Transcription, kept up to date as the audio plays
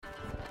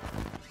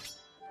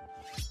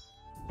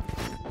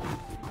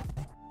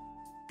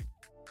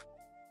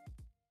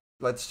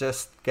let's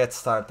just get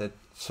started.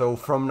 So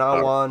from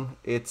now on,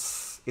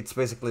 it's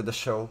basically the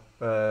show.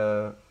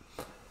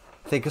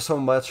 Thank you so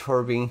much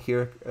for being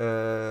here.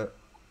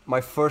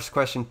 My first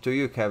question to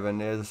you,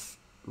 Kevin, is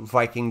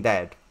Viking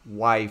Dad.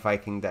 Why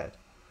Viking Dad?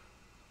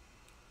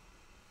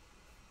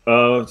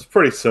 It's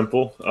pretty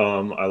simple.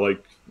 I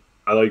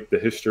like the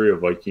history of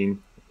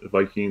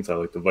Vikings. I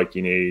like the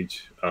Viking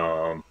Age.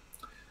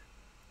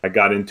 I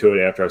got into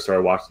it after I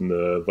started watching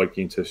the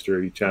Vikings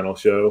History Channel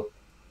show,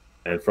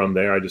 and from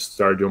there I just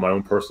started doing my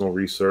own personal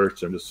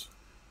research and just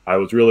I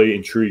was really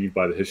intrigued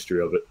by the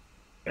history of it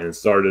and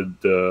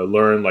started to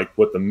learn like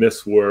what the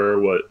myths were,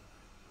 what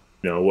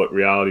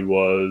reality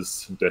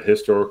was, the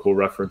historical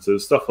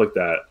references, stuff like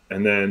that.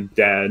 And then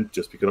Dad,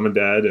 just because I'm a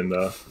dad, and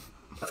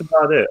that's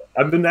about it.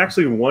 I've been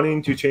actually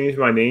wanting to change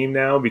my name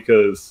now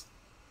because,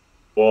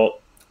 well,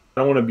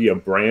 I don't want to be a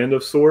brand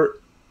of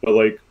sort, but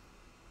like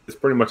it's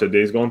pretty much a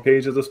Days Gone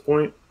page at this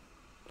point.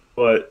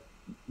 But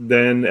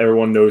then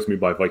everyone knows me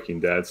by Viking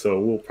Dad, so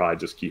we'll probably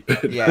just keep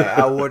it. Yeah,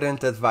 I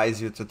wouldn't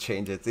advise you to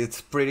change it.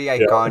 It's pretty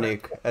Yeah,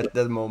 iconic at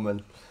that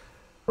moment.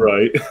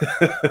 right.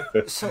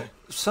 So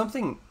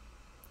something.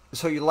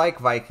 So you like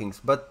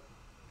Vikings, but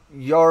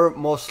you're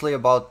mostly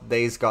about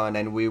Days Gone,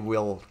 and we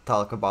will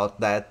talk about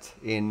that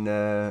in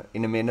a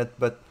minute.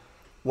 But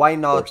why Of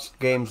not course.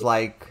 games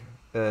like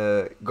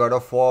God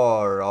of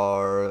War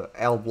or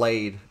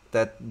Hellblade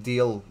that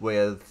deal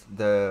with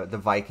the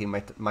Viking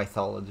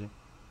mythology?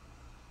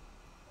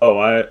 Oh,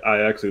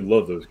 I actually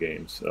love those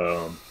games.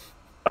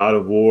 God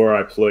of War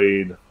I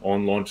played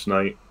on launch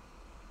night.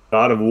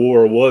 God of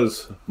War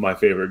was my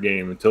favorite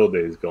game until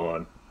Days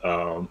Gone.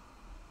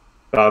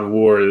 God of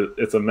War,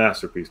 it's a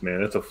masterpiece,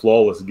 man. It's a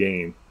flawless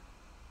game.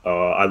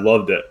 I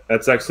loved it.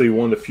 That's actually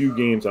one of the few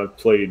games I've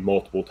played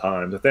multiple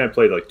times. I think I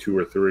played like two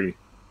or three,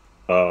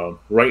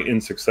 right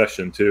in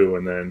succession too.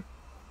 And then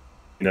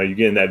you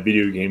get in that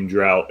video game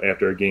drought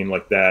after a game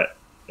like that,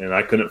 and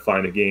I couldn't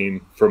find a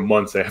game for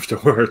months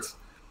afterwards.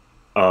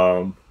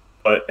 Um,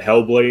 but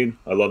Hellblade,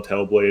 I loved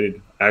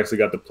Hellblade. I actually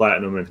got the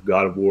platinum in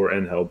God of War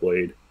and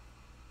Hellblade.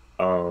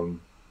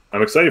 Um,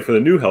 I'm excited for the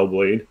new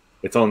Hellblade.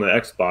 It's on the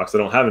Xbox. I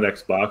don't have an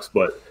Xbox,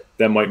 but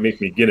that might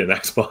make me get an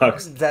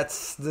Xbox.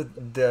 That's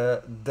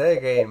the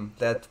game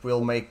that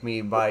will make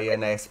me buy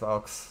an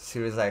Xbox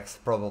Series X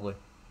probably.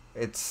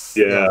 It's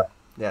Yeah,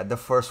 yeah. The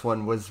first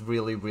one was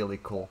really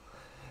cool.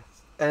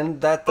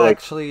 And that like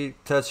actually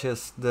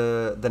touches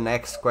the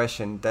next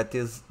question, that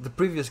is the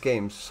previous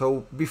games.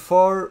 So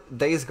before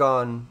Days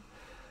Gone,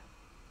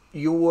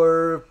 you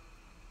were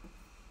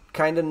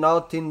kind of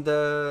not in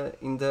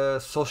the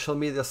social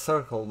media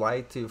circle,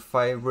 right? If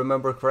I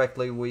remember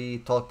correctly, we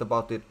talked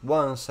about it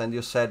once, and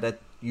you said that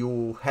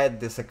you had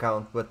this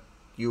account but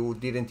you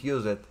didn't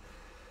use it.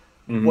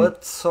 mhm.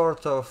 What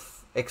sort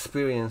of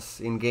experience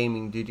in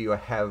gaming did you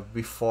have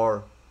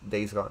before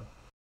Days Gone?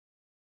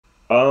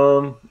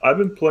 I've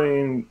been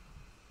playing.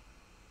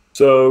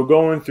 So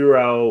going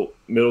throughout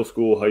middle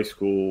school, high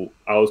school,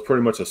 I was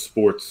pretty much a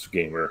sports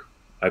gamer.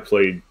 I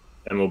played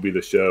MLB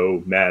The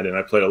Show, Madden.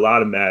 I played a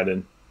lot of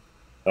Madden.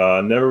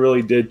 Never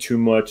really did too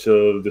much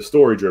of the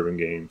story-driven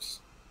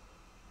games.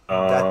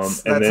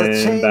 And That's a then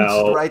change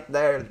about right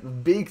there,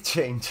 big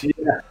change.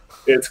 yeah,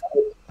 it's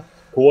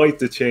quite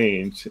the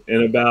change.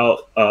 In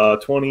about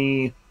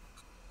 2010,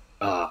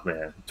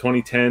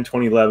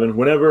 2011,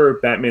 whenever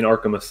Batman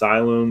Arkham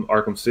Asylum,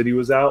 Arkham City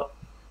was out,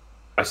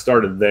 I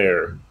started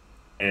there.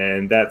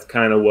 And that's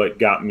kind of what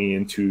got me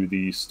into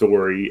the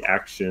story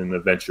action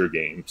adventure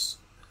games.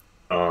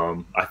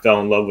 I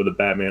fell in love with the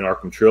Batman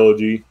Arkham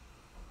trilogy.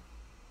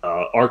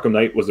 Arkham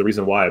Knight was the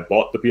reason why I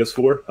bought the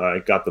PS4. I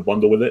got the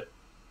bundle with it.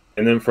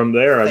 And then from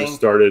there, I just Thank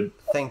started.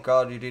 thank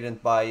God you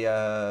didn't buy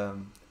a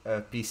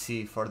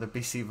PC for the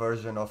PC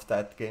version of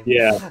that game.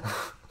 Yeah,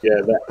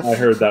 yeah, I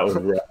heard that was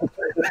rough.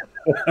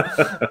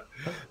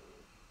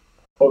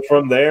 But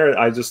from there,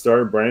 I just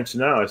started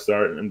branching out.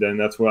 And then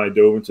that's when I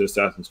dove into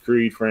Assassin's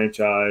Creed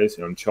franchise,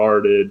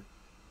 Uncharted.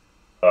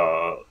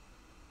 Uh,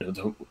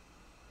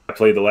 I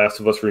played The Last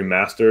of Us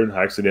remastered.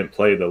 I actually didn't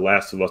play The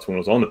Last of Us when it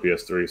was on the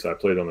PS3, so I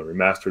played on the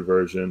remastered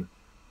version.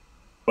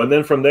 But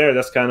then from there,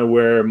 that's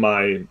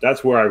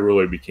where I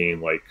really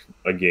became like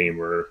a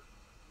gamer,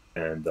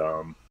 and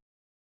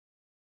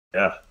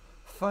yeah,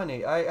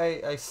 Funny,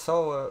 I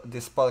saw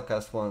this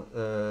podcast one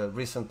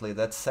recently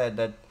that said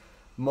that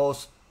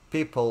most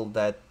people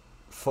that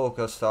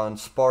focused on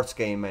sports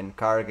game and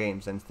car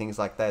games and things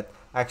like that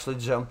actually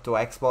jumped to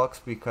Xbox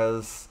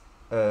because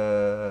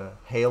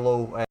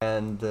Halo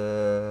and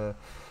the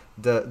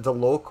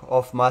look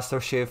of Master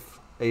Chief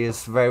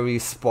is very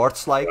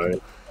sports like.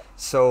 right,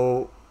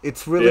 So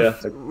it's yeah,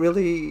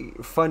 really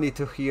funny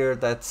to hear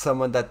that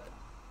someone that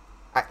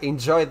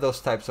enjoyed those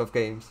types of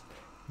games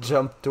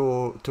jumped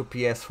to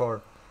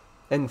PS4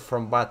 and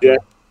from yeah. Batman.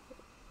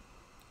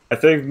 I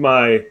think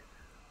my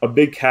a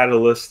big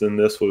catalyst in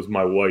this was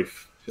my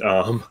wife.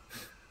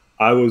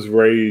 I was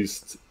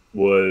raised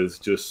was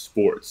just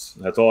sports.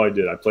 That's all I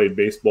did. I played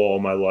baseball all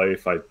my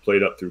life. I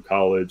played up through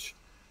college.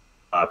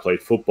 I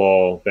played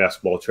football,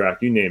 basketball, track,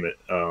 you name it.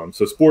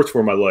 So sports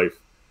were my life.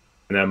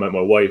 And I met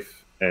my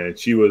wife, and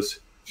she's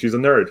a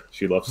nerd.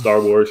 She loves Star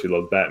Wars. She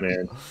loves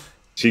Batman.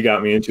 She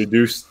got me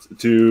introduced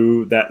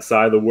to that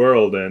side of the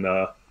world, and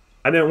I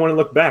didn't want to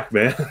look back,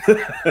 man.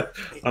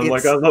 I'm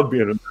like, I love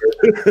being a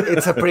nerd.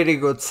 It's a pretty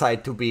good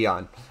side to be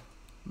on.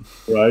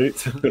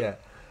 Right? Yeah.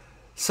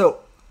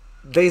 So,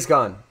 Days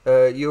Gone.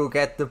 You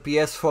get the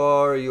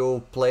PS4,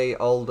 you play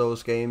all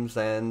those games,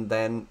 and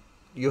then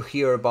you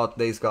hear about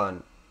Days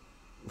Gone.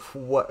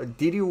 What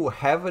did you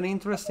have an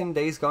interest in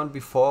Days Gone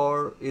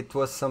before? It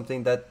was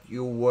something that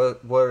you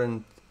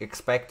weren't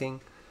expecting.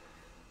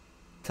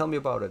 Tell me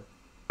about it.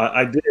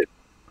 I did.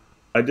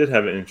 I did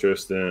have an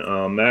interest in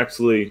it.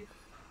 Actually,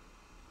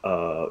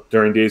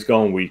 during Days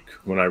Gone week,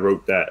 when I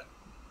wrote that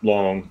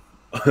long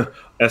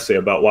essay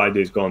about why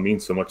Days Gone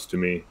means so much to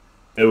me,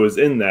 it was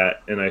in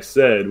that, and I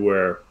said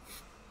where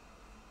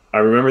I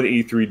remember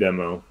the E3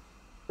 demo.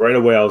 Right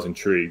away, I was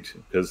intrigued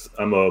because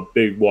I'm a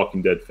big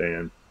Walking Dead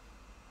fan.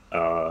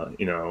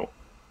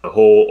 The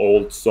whole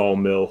old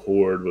Sawmill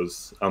horde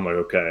was. I'm like,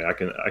 okay,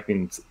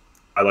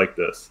 I like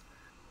this,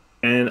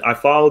 and I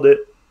followed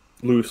it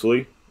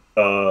loosely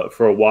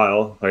for a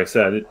while. Like I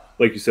said,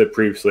 like you said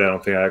previously, I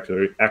don't think I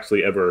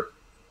actually ever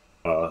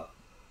got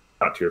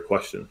to your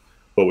question,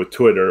 but with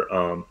Twitter,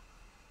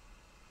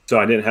 so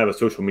I didn't have a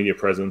social media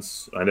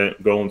presence. I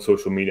didn't go on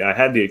social media. I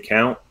had the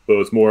account, but it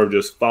was more of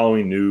just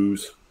following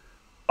news,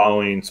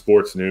 following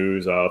sports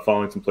news,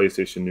 following some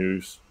PlayStation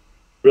news.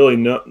 Really,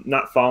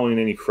 not following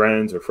any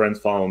friends or friends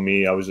following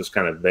me. I was just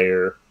kind of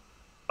there.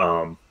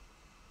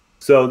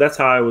 So that's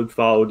how I would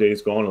follow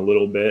Days Gone a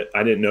little bit.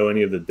 I didn't know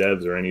any of the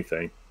devs or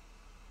anything.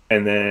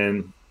 And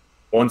then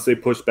once they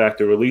pushed back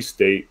the release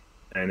date,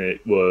 and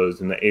it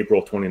was in the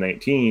April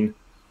 2019,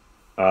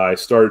 I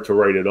started to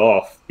write it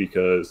off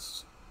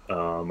because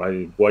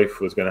my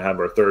wife was going to have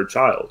her third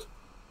child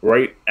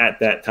right at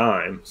that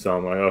time. So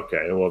I'm like,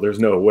 okay, well, there's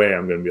no way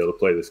I'm going to be able to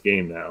play this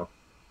game now.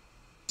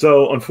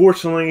 So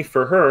unfortunately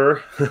for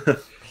her,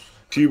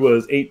 she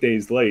was 8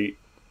 days late.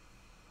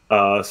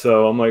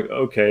 So I'm like,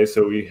 okay,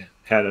 so we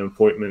had an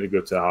appointment to go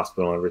to the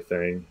hospital and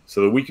everything.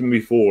 So the weekend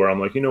before,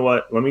 I'm like, you know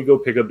what? Let me go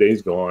pick up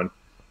Days Gone.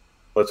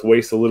 Let's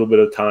waste a little bit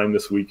of time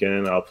this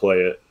weekend. I'll play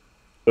it.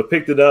 So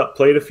picked it up,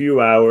 played a few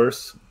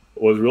hours,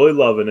 was really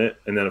loving it,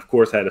 and then of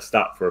course had to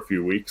stop for a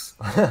few weeks.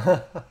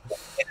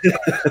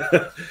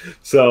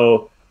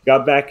 So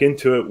got back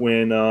into it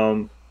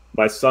when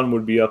my son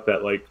would be up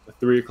at like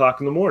 3 o'clock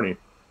in the morning.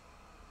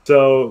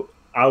 So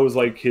I was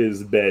like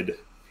his bed.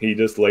 He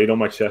just laid on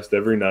my chest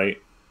every night.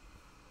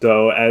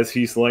 So as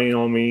he's laying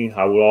on me,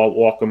 I would all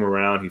walk him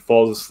around. He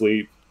falls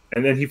asleep,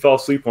 and then he fell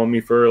asleep on me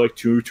for like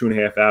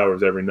 2.5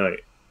 hours every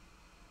night.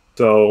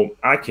 So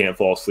I can't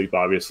fall asleep,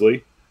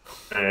 obviously,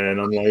 and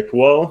I'm like,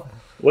 well,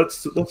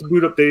 let's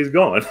boot up Days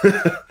Gone.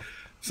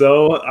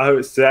 So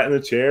I sat in the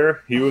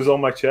chair. He was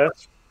on my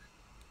chest,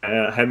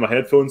 and I had my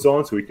headphones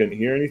on so he couldn't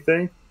hear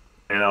anything,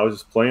 and I was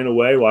just playing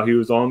away while he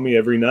was on me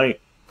every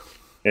night.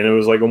 And it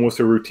was like almost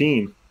a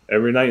routine.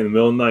 Every night in the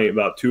middle of the night,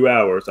 about 2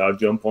 hours, I would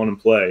jump on and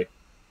play.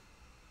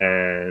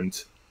 And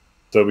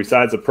so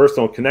besides the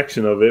personal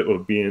connection of it,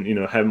 of being,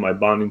 having my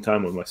bonding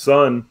time with my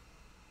son,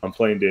 I'm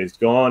playing Days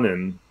Gone,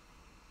 and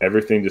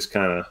everything just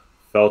kind of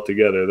fell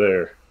together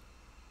there.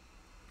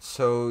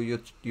 So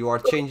you are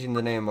changing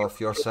the name of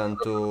your son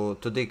to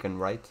Deacon,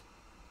 right?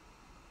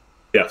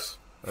 Yes.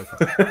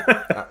 Okay.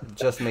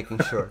 Just making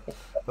sure.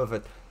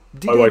 Perfect.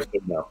 My wife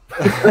said no.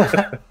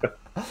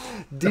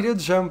 Did you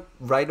jump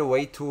right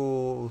away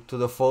to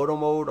the photo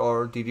mode,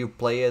 or did you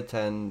play it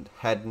and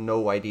had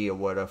no idea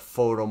what a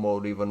photo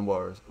mode even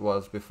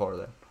was before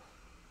that?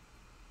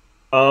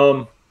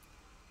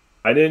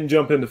 I didn't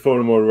jump into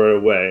photo mode right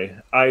away.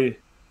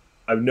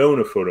 I've known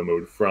of photo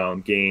mode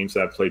from games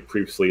that I played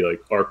previously,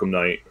 like Arkham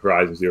Knight,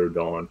 Horizon Zero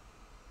Dawn,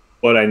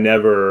 but I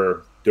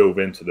never dove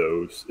into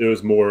those. It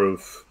was more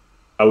of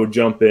I would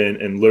jump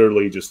in and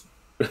literally just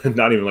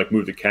not even like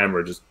move the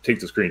camera, just take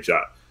the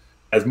screenshot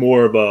as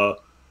more of a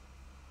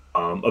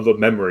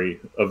memory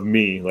of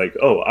me, like,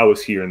 oh, I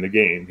was here in the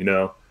game,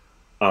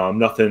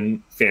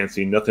 nothing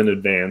fancy, nothing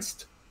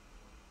advanced.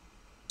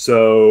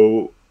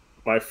 So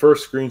my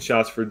first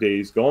screenshots for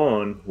Days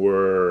Gone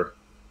were,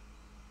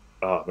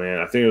 oh man,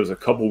 I think it was a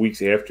couple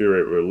weeks after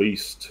it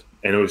released,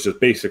 and it was just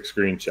basic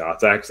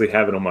screenshots. I actually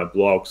have it on my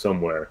blog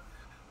somewhere.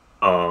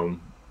 And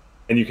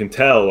you can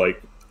tell,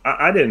 like,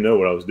 I didn't know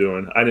what I was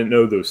doing. I didn't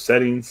know those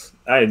settings.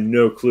 I had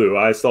no clue.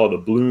 I saw the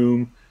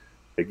bloom,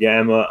 the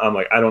gamma. I'm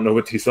like, I don't know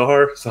what these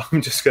are, so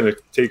I'm just gonna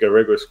take a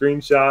regular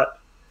screenshot.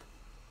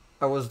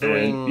 I was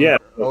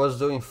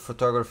doing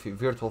photography,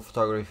 virtual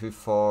photography,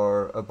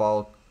 for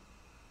about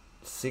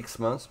 6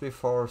 months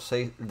before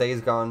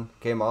Days Gone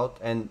came out,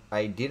 and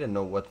I didn't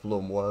know what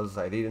bloom was.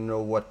 I didn't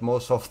know what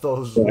most of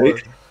those were.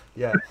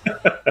 Yeah,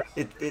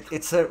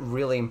 it's a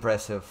really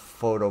impressive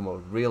photo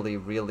mode. Really,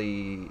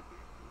 really.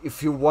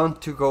 If you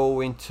want to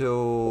go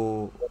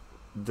into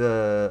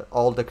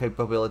all the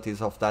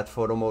capabilities of that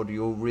photo mode,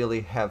 you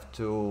really have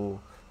to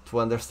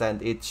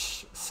understand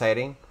each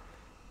setting,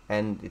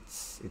 and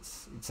it's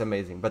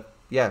amazing. But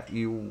yeah,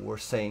 you were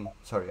saying,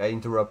 sorry, I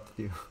interrupted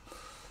you.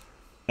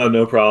 Oh,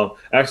 no problem.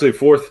 Actually,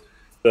 fourth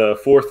the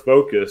Fourth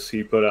Focus,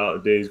 he put out a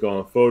Days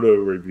Gone photo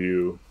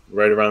review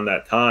right around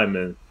that time,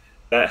 and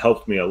that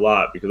helped me a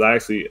lot because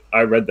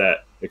I read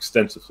that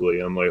extensively.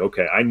 I'm like,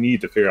 okay, I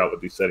need to figure out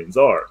what these settings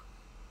are.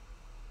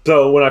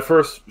 So when I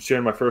first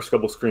shared my first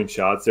couple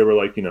screenshots, they were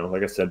like,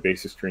 like I said,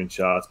 basic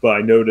screenshots. But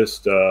I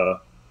noticed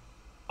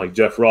like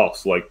Jeff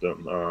Ross liked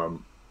them.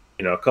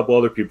 A couple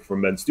other people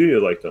from Bend Studio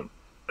liked them.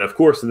 And of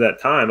course, at that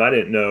time, I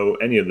didn't know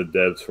any of the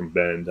devs from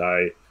Bend.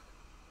 I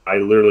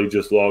literally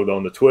just logged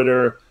on to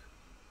Twitter.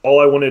 All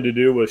I wanted to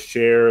do was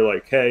share,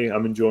 like, hey,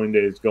 I'm enjoying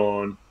Days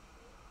Gone.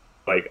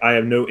 Like, I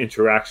have no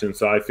interaction,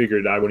 so I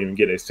figured I wouldn't even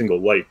get a single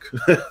like.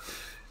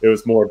 It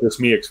was more just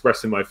me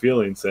expressing my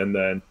feelings, and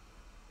then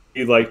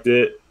he liked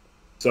it.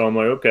 So I'm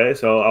like, okay,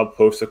 so I'll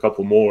post a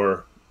couple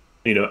more,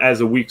 as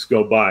the weeks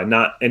go by.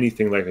 Not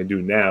anything like I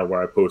do now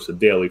where I post a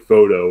daily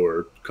photo or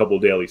a couple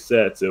daily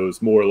sets. It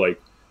was more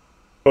like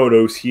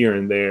photos here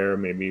and there,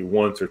 maybe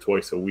once or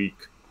twice a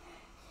week.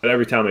 But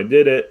every time I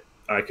did it,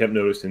 I kept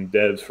noticing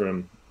devs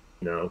from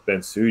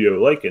Bend Studio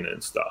liking it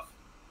and stuff.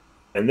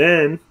 And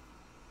then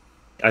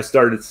I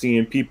started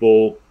seeing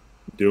people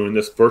doing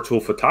this virtual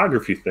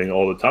photography thing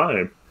all the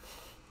time.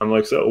 I'm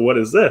like, so what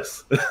is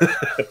this?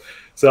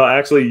 So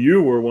actually,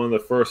 you were one of the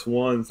first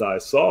ones I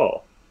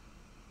saw.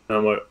 And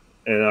I'm like,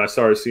 and I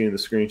started seeing the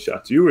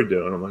screenshots you were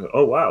doing. I'm like,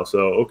 oh wow, so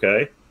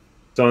okay.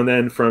 So and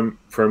then from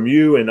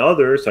you and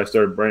others, I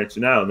started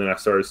branching out, and then I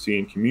started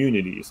seeing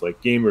communities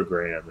like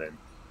Gamergram and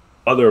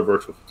other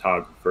virtual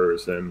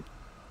photographers, and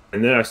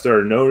then I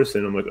started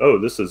noticing, I'm like, oh,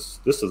 this is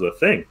a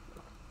thing.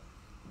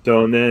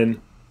 So and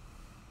then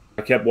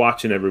I kept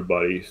watching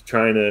everybody,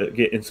 trying to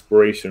get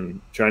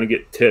inspiration, trying to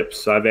get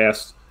tips. I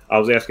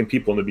was asking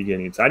people in the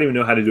beginning. So I didn't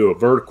even know how to do a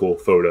vertical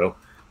photo.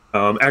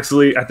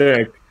 Actually, I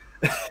think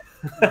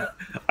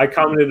I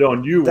commented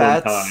on you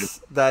one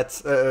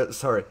time.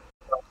 Sorry.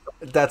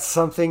 That's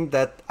something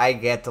that I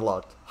get a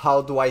lot.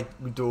 How do I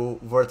do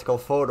vertical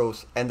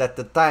photos? And at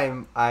the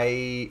time,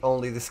 I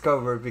only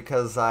discovered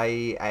because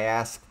I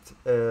asked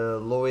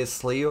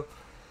Luis Leo,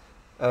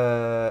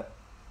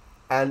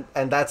 and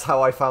that's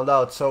how I found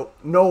out. So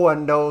no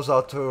one knows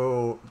how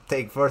to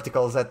take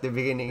verticals at the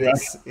beginning. Yeah.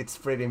 It's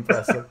pretty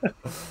impressive.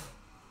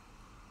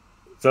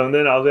 So and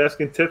then I was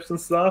asking tips and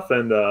stuff,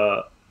 and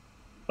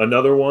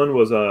another one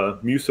was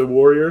Musa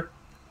Warrior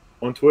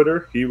on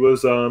Twitter. He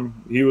was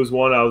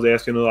one I was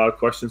asking a lot of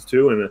questions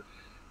to, and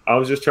I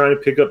was just trying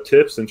to pick up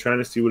tips and trying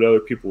to see what other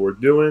people were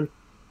doing.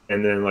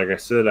 And then, like I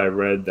said, I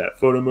read that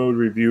photo mode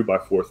review by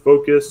Fourth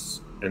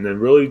Focus, and then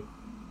really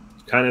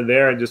kind of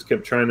there, I just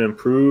kept trying to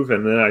improve,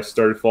 and then I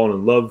started falling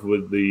in love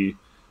with the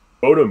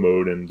photo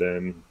mode, and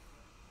then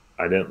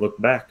I didn't look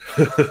back.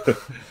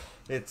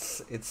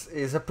 It's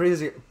a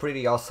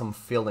pretty awesome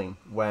feeling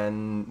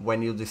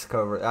when you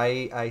discover.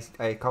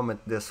 I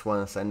comment this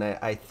once, and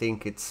I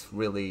think it's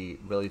really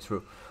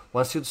true.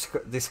 Once you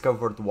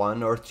discovered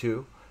one or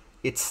two,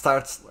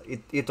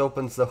 it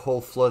opens the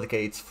whole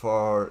floodgates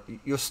for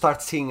you.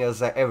 Start seeing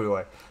us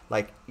everywhere.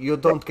 Like, you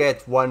don't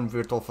get one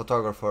virtual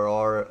photographer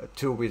or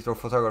two virtual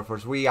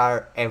photographers. We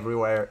are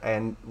everywhere,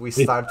 and we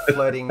start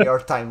flooding your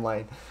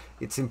timeline.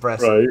 It's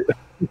impressive.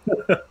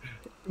 Right.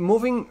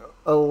 Moving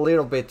a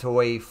little bit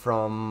away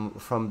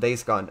from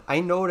Days Gone,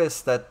 I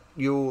noticed that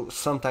you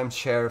sometimes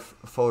share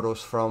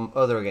photos from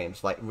other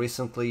games. Like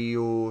recently,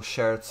 you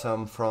shared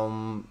some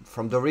from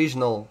the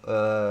original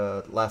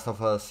Last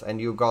of Us,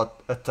 and you got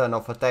a ton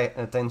of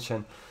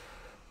attention.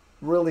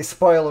 Really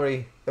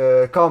spoilery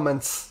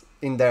comments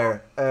in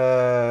there.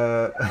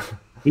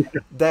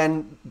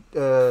 Then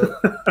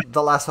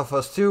The Last of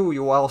Us 2,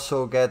 you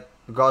also got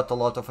a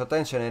lot of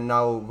attention, and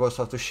now Ghost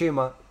of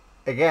Tsushima,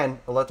 again,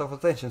 a lot of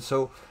attention.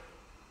 So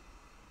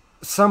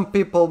some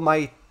people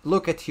might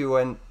look at you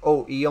and,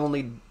 oh, he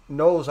only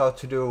knows how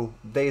to do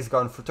Days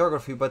Gone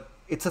photography, but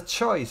it's a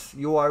choice.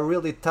 You are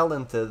really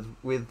talented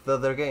with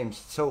other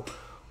games. So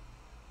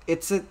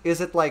is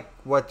it like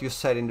what you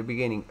said in the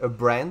beginning, a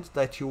brand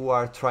that you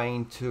are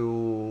trying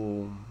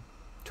to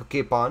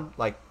keep on,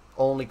 like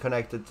only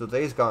connected to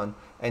Days Gone,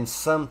 and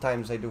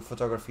sometimes I do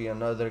photography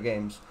on other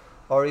games?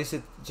 Or is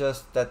it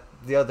just that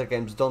the other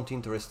games don't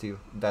interest you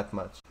that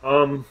much?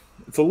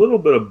 It's a little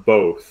bit of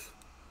both.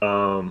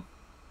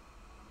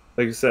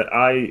 Like I said,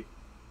 I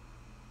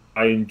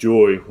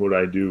enjoy what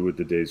I do with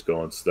the Days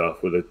Gone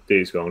stuff, with the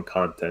Days Gone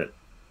content.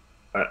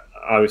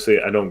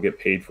 Obviously, I don't get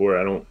paid for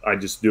it. I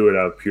just do it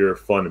out of pure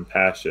fun and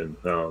passion.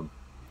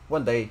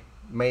 One day,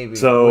 maybe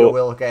we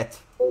will get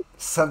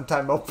some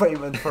type of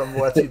payment from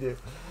what you do.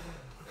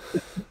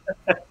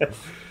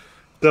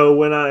 So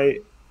when I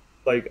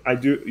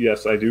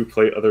do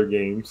play other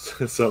games.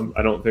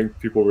 I don't think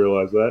people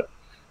realize that.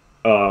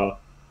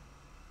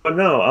 But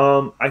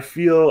no, I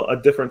feel a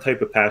different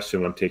type of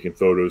passion when I'm taking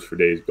photos for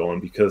Days Gone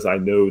because I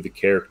know the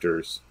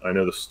characters, I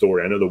know the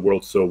story, I know the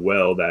world so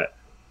well that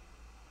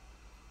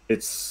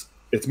it's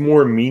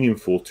more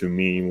meaningful to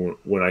me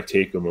when I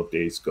take them of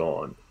Days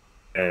Gone.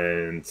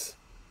 And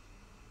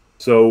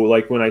so,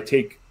 like, when I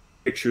take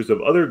pictures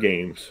of other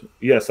games,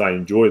 yes, I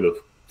enjoy the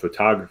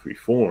photography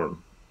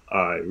form.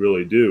 I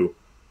really do.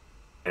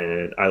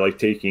 And I like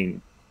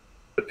taking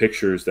the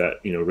pictures that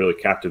really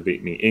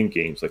captivate me in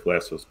games like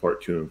Last of Us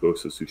Part Two and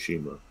Ghost of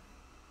Tsushima.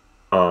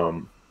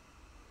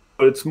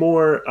 But it's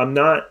more, I'm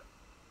not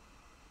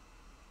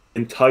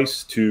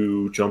enticed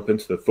to jump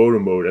into the photo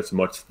mode as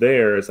much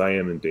there as I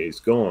am in Days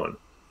Gone.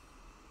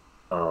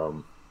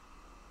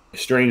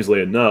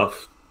 Strangely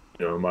enough,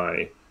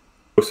 my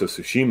Ghost of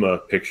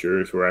Tsushima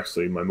pictures were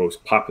actually my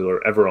most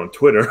popular ever on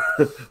Twitter,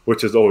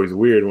 which is always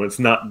weird when it's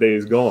not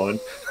Days Gone.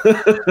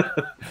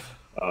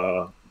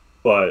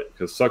 But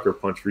because Sucker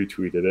Punch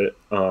retweeted it.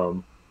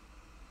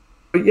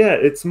 But yeah,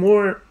 it's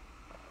more,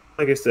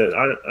 like I said,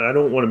 I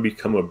don't want to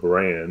become a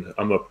brand.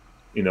 I'm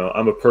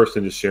a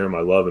person just sharing my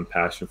love and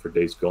passion for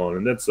Days Gone,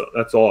 and that's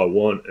all I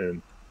want.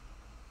 And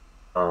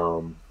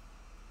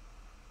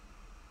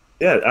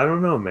yeah, I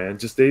don't know, man.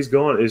 Just Days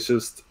Gone is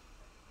just,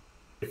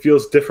 it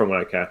feels different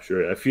when I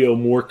capture it. I feel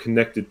more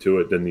connected to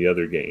it than the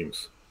other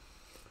games,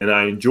 and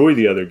I enjoy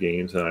the other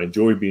games and I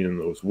enjoy being in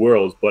those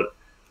worlds. But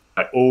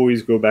I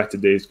always go back to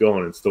Days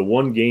Gone. It's the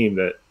one game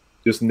that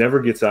just never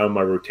gets out of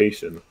my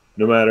rotation.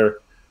 No matter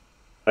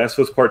Last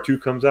of Us Part 2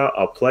 comes out,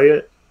 I'll play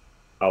it,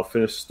 I'll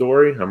finish the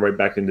story, I'm right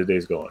back into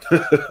Days Gone.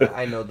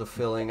 I know the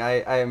feeling.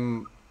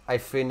 I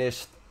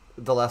finished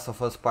The Last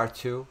of Us Part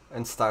 2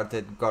 and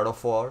started God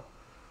of War.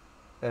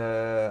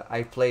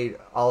 I played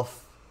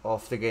half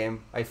of the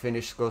game. I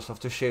finished Ghost of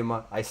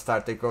Tsushima. I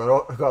started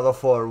God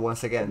of War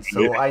once again.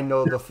 So I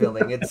know the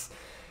feeling.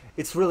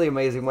 It's really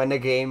amazing when a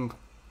game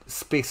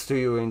speaks to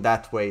you in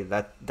that way,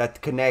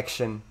 that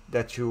connection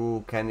that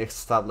you can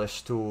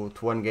establish to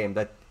one game.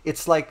 That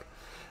it's like,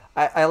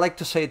 I like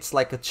to say it's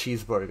like a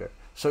cheeseburger.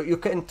 So you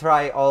can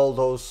try all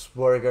those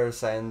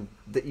burgers and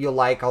you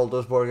like all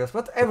those burgers,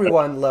 but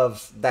everyone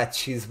loves that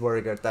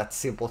cheeseburger, that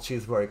simple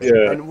cheeseburger.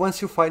 Yeah. And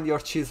once you find your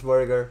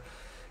cheeseburger,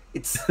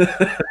 it's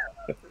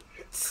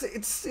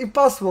it's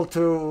impossible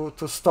to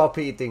stop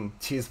eating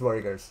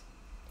cheeseburgers.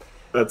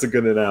 That's a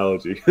good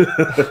analogy.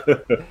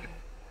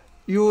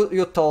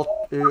 You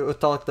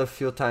talked a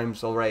few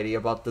times already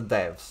about the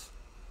devs.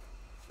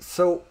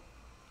 So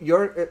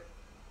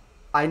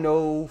I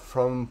know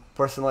from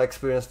personal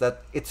experience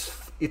that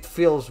it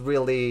feels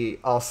really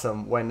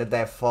awesome when a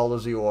dev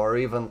follows you or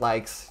even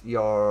likes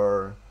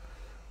your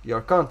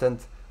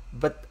content,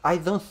 but I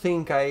don't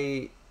think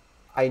I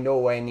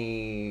know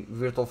any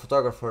virtual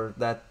photographer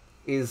that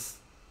is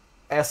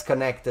as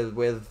connected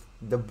with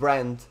the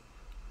brand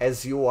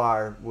as you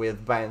are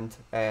with Band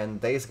and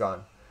Days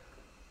Gone.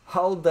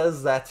 How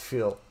does that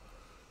feel?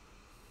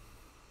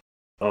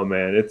 Oh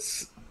man,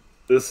 this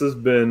has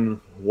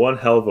been one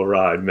hell of a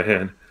ride,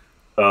 man.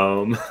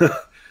 Um,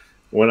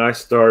 when I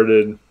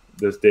started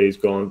this Days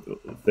Gone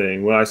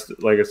thing,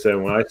 like I said,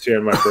 when I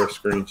shared my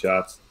first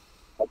screenshots,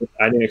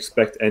 I didn't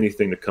expect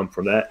anything to come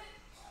from that.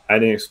 I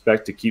didn't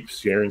expect to keep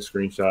sharing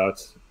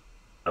screenshots.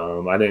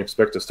 I didn't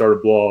expect to start a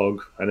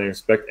blog. I didn't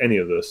expect any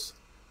of this.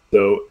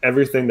 So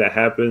everything that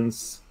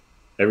happens,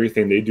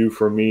 everything they do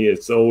for me,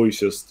 it's always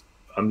just,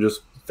 I'm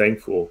just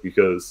thankful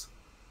because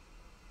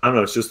I don't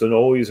know, it's just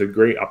always a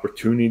great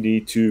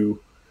opportunity to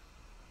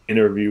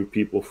interview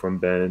people from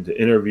Bend,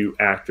 to interview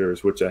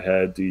actors, which I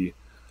had the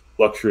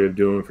luxury of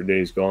doing for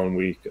Days Gone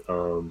week.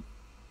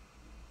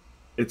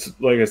 It's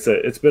like I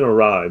said, it's been a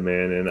ride,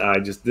 man, and I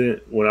just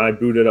didn't. When I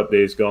booted up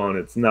Days Gone,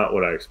 it's not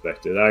what I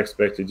expected. I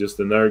expected just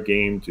another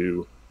game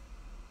to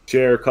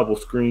share a couple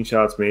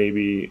screenshots,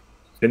 maybe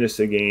finish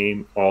the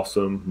game,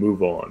 awesome,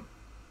 move on.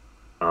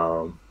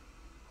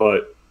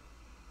 But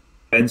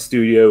Bend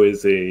Studio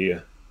is a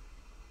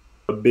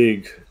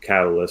big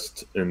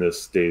catalyst in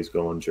this Days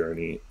Gone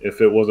journey.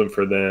 If it wasn't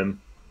for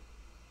them,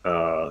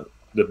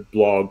 the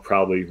blog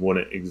probably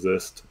wouldn't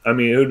exist. I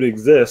mean, it would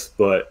exist,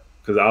 but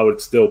because I would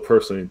still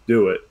personally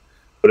do it,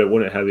 but it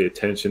wouldn't have the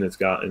attention it's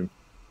gotten.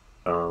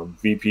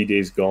 VP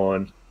Days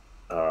Gone,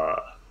 they're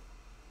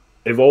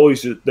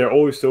always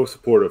so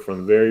supportive from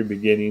the very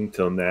beginning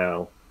till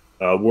now.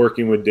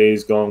 Working with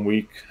Days Gone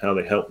week, how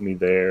they helped me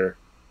there.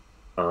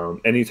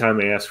 Anytime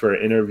they ask for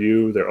an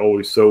interview, they're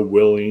always so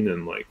willing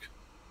and like.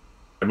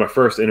 And my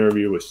first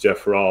interview was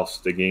Jeff Ross,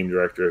 the game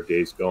director of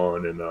Days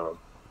Gone, and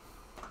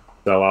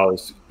so I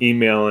was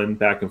emailing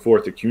back and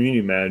forth the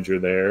community manager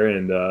there,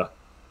 and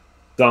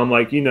so I'm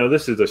like,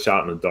 this is a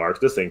shot in the dark.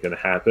 This ain't gonna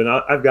happen.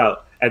 I've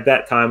got, at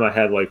that time I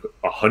had like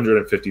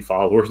 150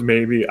 followers,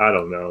 maybe, I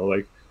don't know.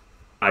 Like,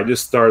 I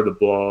just started the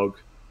blog.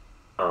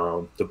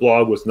 The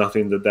blog was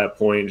nothing at that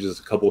point,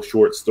 just a couple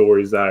short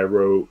stories that I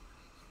wrote.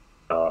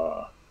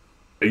 The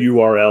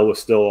URL was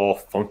still all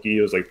funky.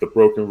 It was like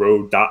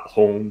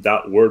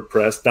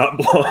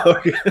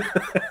thebrokenroad.home.wordpress.blog.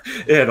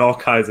 It had all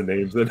kinds of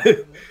names in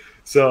it.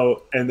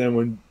 So, and then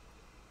when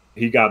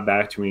he got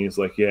back to me, he's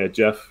like, yeah,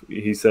 Jeff,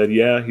 he said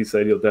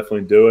he'll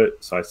definitely do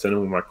it. So I sent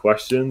him my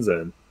questions,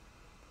 and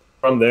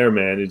from there,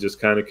 man, it just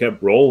kind of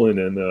kept rolling,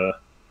 and it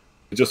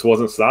just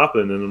wasn't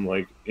stopping. And I'm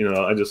like,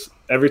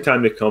 every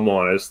time they come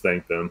on, I just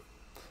thank them.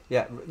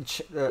 Yeah,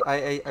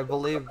 I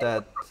believe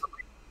that,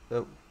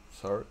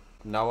 sorry.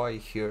 Now I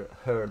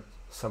heard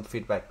some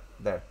feedback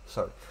there.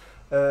 Sorry.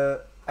 I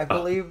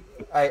believe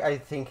I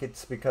think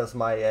it's because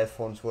my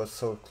headphones were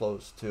so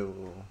close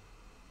to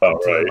Oh,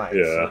 right.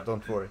 TMI, so Yeah.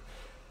 don't worry.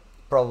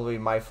 Probably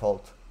my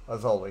fault,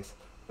 as always.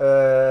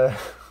 Uh,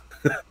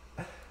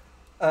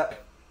 uh,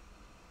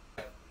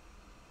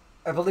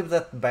 I believe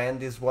that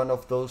Band is one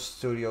of those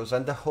studios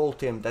and the whole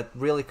team that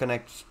really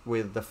connects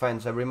with the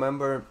fans. I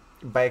remember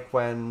back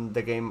when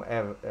the game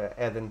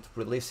hadn't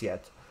released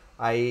yet.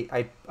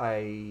 I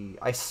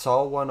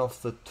saw one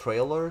of the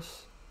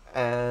trailers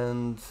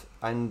and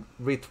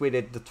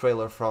retweeted the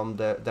trailer from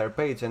their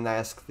page and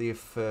asked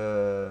if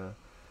the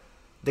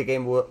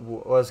game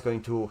was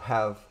going to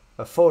have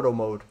a photo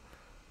mode,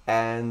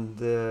 and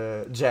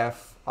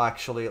Jeff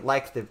actually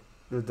liked the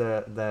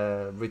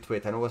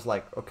retweet and was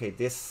like, okay,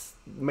 this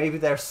maybe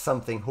there's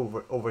something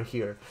over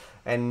here.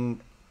 And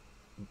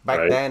back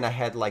Right. then I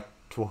had like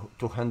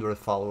 200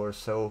 followers,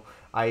 so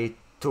I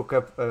took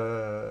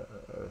a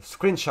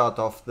screenshot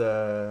of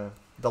the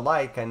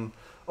like, and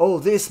oh,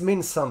 this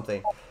means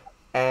something.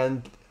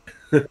 And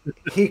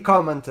he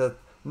commented,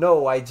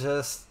 no, I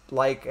just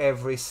like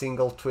every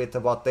single tweet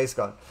about Days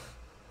Gone.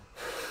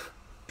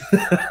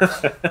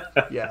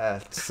 Yeah,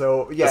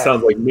 so That yeah.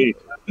 sounds like me.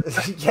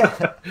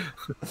 Yeah,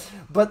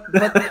 but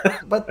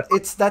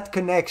it's that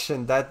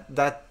connection,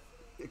 that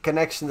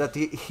connection that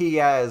he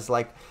has.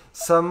 Like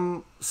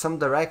some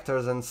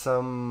directors and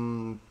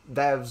some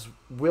devs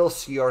will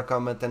see your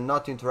comment and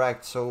not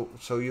interact, so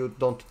you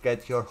don't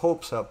get your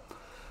hopes up.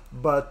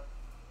 But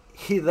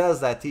he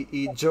does that.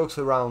 He jokes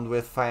around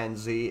with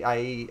fans.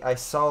 I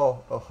saw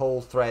a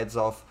whole threads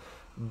of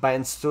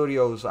band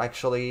studios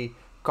actually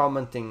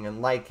commenting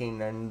and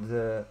liking,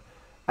 and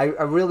I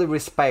really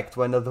respect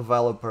when a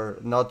developer,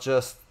 not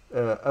just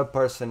a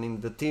person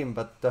in the team,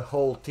 but the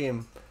whole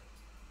team,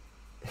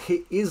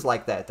 he is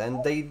like that.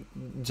 And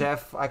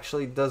Jeff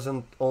actually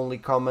doesn't only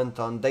comment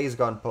on Days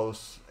Gone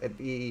posts.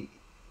 He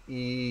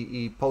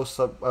posts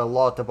a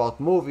lot about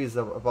movies,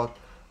 about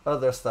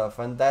other stuff,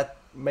 and that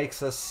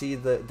makes us see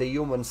the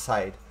human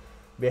side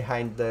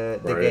behind the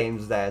Right.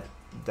 games that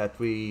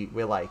we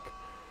like.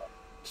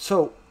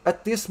 So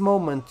at this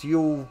moment,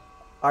 you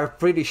are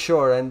pretty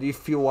sure, and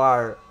if you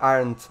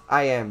aren't,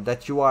 I am,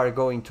 that you are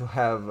going to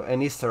have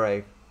an Easter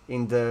egg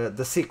in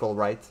the sequel,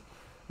 right?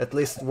 At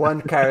least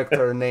one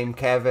character named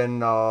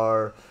Kevin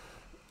or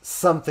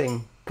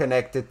something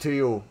connected to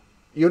you.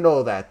 You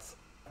know that.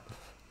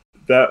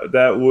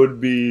 That would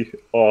be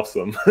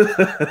awesome.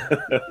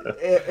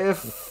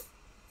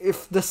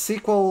 If the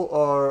sequel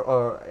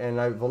or and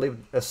I believe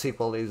a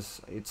sequel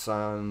it's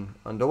on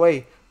the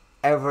way,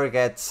 ever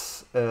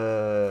gets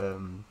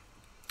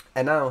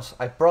announced,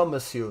 I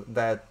promise you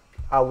that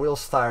I will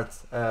start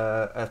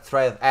a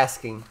thread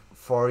asking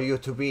for you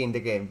to be in the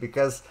game,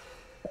 because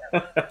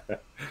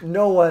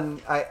no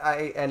one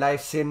and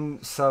I've seen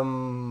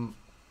some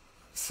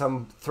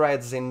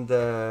threads in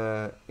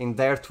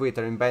their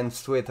Twitter, in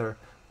Ben's Twitter,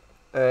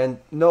 and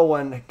no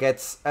one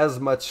gets as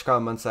much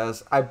comments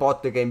as I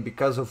bought the game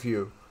because of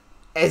you,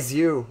 as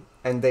you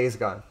and Days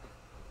Gone.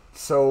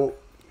 So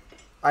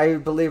I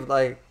believe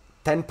like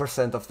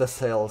 10% of the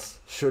sales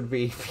should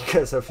be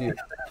because of you.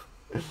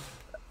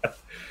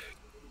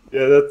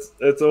 Yeah,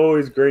 that's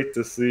always great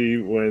to see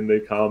when they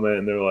comment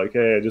and they're like,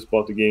 "Hey, I just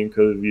bought the game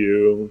because of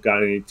you.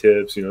 Got any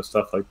tips?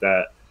 Stuff like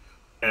that."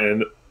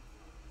 And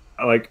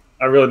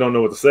I really don't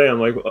know what to say. I'm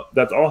like,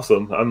 "That's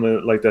awesome.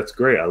 Like, that's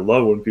great. I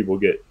love when people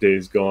get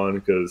Days Gone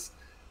because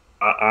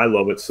I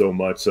love it so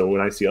much. So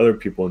when I see other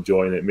people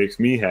enjoying it, it makes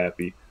me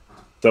happy.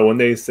 So when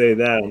they say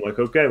that, I'm like,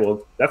 okay,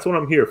 well, that's what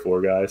I'm here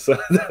for, guys. So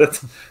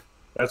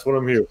that's what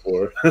I'm here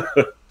for."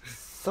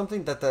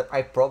 Something that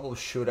I probably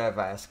should have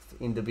asked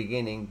in the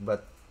beginning,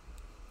 but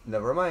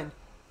never mind.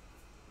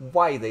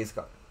 Why Days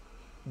Gone?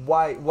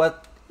 Why?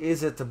 What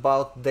is it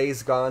about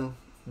Days Gone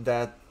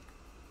that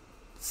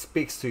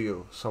speaks to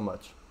you so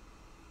much?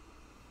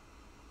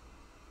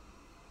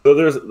 So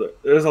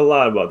there's a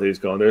lot about Days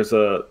Gone. There's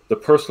the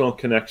personal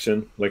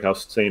connection, like I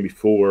was saying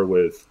before,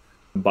 with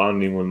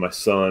bonding with my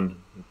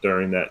son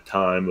during that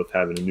time of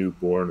having a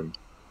newborn and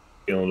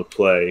being able to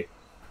play.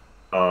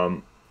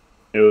 Um,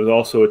 it was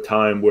also a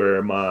time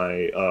where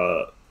my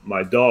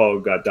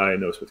dog got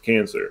diagnosed with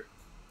cancer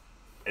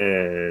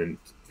and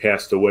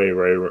passed away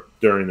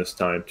during this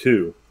time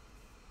too.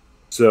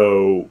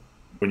 So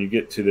when you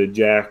get to the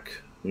Jack,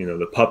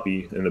 the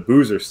puppy and the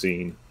Boozer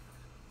scene,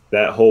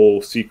 that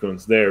whole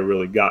sequence there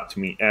really got to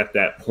me at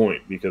that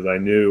point because I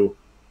knew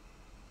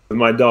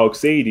my dog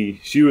Sadie,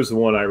 she was the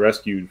one I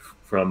rescued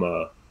from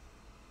an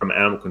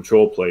animal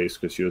control place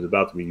because she was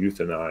about to be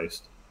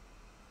euthanized,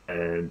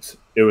 and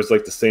it was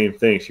like the same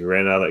thing. She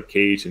ran out of that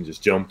cage and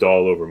just jumped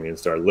all over me and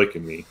started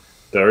licking me.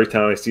 So every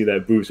time I see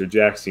that Boozer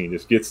Jack scene, it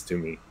just gets to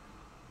me.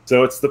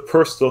 So it's the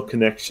personal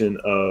connection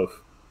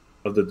of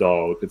the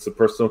dog. It's the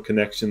personal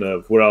connection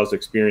of what I was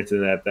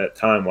experiencing at that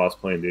time while I was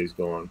playing Days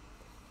Gone.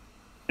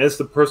 And it's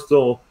the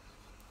personal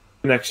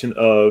connection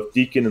of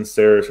Deacon and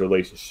Sarah's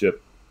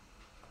relationship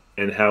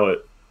and how it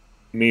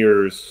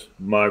mirrors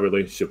my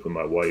relationship with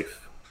my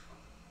wife.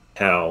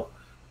 How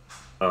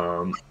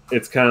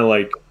it's kind of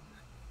like,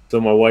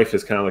 so my wife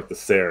is kind of like the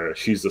Sarah.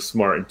 She's the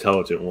smart,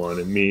 intelligent one,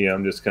 and me,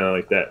 I'm just kind of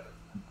like that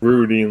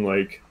brooding,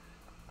 like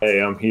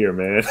hey, I'm here,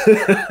 man.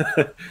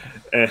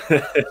 and,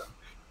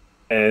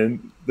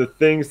 and the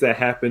things that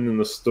happen in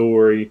the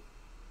story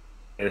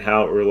and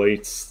how it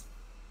relates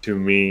to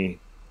me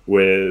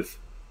with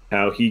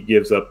how he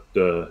gives up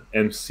the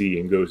MC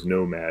and goes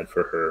nomad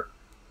for her.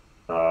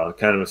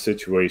 Kind of a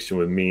situation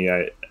with me.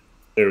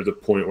 There was a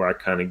point where I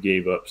kind of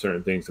gave up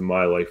certain things in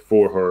my life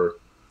for her,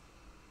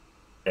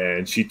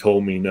 and she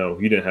told me, no,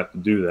 you didn't have to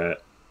do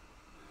that,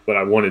 but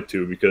I wanted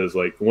to, because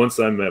like once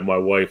I met my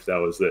wife, that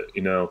was it,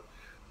 you know.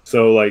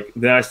 So like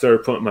then I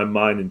started putting my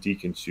mind in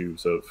Deacon's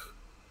shoes of,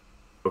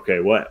 okay,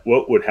 what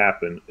would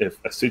happen if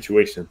a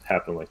situation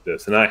happened like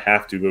this, and I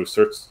have to go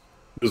search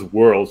this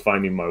world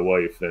finding my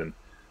wife, and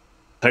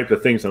type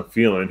of things I'm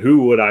feeling,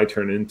 who would I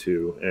turn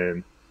into?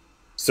 And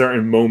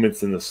certain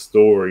moments in the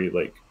story,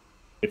 like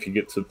if you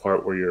get to the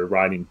part where you're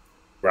riding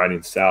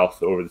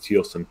south over the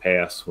Tealson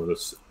Pass when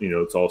it's, you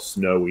know, it's all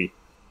snowy.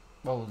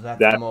 Oh, that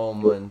That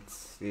moment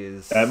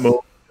that is.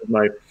 moment is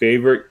my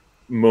favorite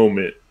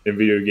moment in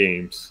video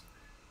games,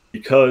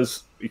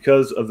 because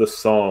of the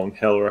song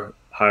Hell or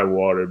High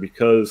Water,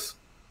 because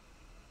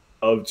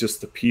of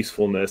just the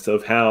peacefulness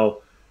of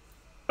how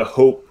a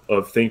hope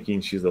of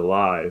thinking she's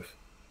alive.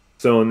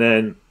 So and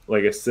then,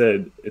 like I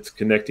said, it's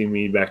connecting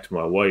me back to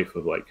my wife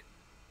of like,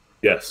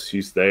 yes,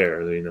 she's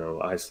there. You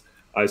know,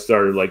 I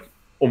started like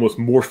almost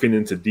morphing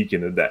into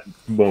Deacon at that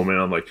moment.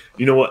 I'm like,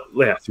 you know what,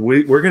 Lance,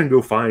 we're gonna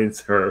go find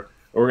her, and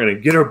we're gonna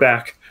get her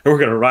back, and we're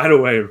gonna ride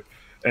away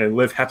and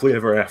live happily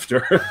ever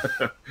after.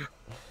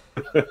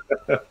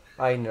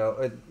 I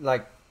know.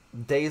 Like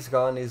Days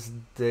Gone is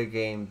the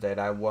game that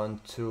I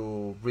want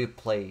to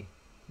replay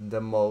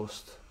the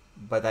most,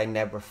 but I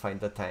never find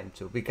the time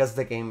to, because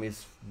the game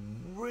is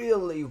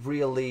really,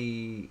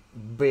 really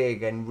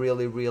big and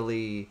really,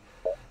 really.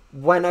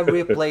 When I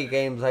replay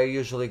games, I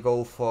usually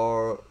go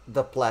for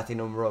the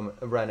platinum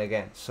run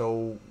again.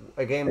 So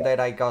a game that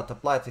I got the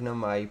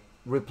platinum, I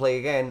replay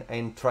again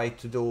and try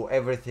to do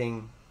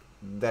everything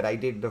that I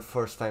did the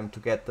first time to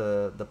get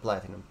the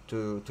platinum,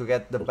 to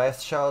get the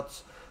best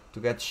shots, to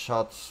get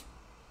shots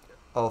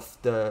of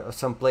the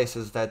some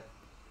places that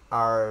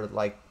are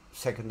like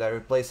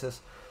secondary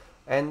places,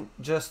 and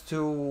just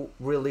to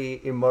really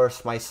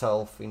immerse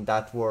myself in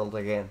that world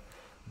again.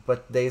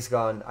 But Days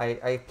Gone,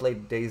 I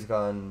played Days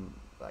Gone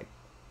like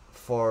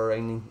for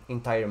an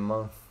entire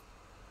month,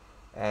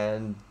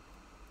 and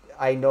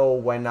I know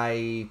when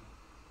I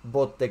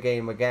boot the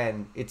game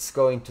again, it's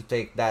going to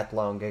take that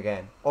long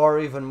again, or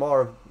even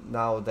more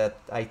now that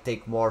I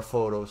take more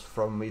photos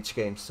from each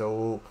game.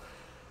 So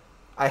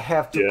I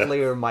have to Yeah,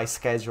 clear my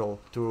schedule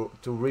to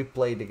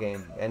replay the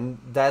game, and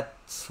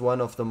that's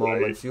one of the right.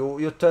 moments.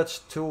 You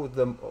touched two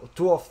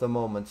of the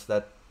moments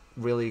that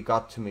really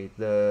got to me: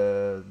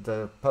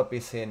 the puppy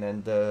scene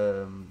and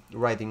the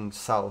riding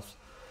south.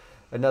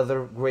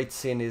 Another great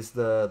scene is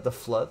the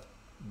flood,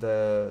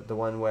 the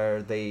one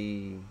where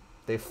they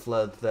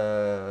flood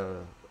the,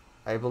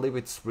 I believe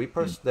it's Mm.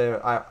 Reapers,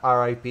 the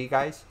RIP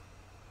guys.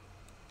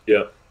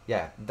 Yeah.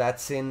 Yeah,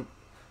 that scene,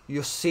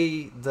 you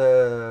see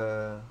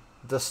the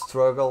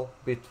struggle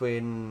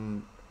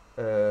between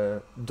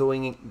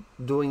doing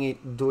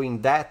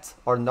that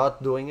or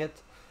not doing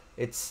it.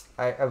 It's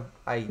I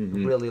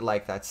Hmm. really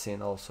like that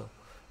scene also.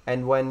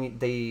 And when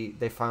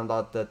they found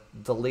out that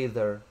the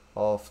leader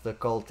of the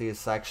cult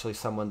is actually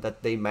someone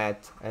that they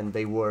met and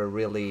they were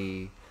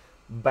really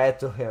bad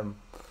to him,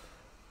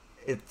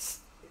 it's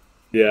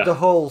Yeah. the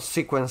whole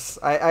sequence.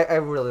 I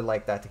really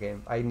like that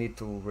game. I need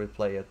to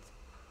replay it.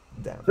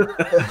 Damn.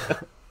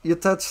 You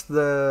touched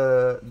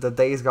the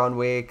Days Gone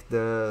week,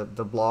 the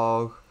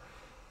blog.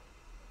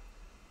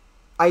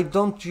 I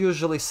don't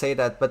usually say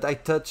that, but I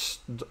touched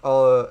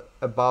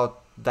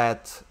about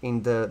that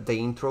in the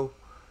intro.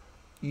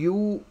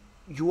 You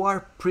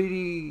are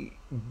pretty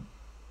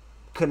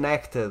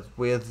connected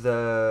with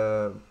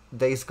the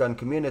Days Gone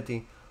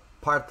community,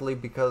 partly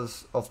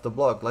because of the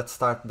blog. Let's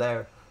start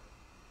there.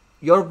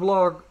 Your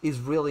blog is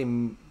really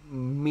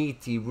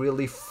meaty,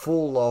 really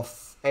full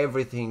of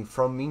everything,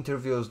 from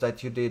interviews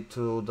that you did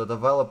to the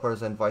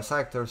developers and voice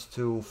actors,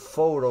 to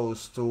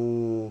photos,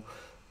 to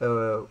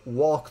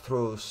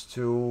walkthroughs,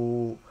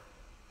 to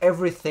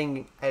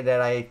everything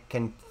that I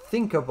can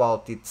think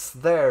about. It's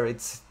there.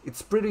 It's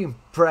pretty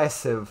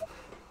impressive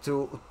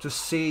to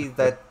see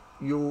that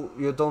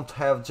you don't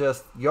have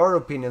just your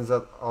opinions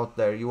out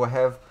there. You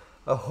have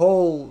a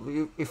whole.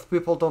 If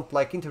people don't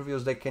like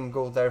interviews, they can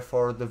go there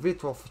for the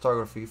virtual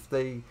photography. If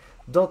they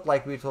don't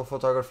like virtual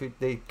photography,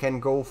 they can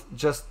go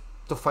just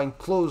to find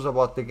clues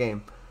about the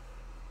game.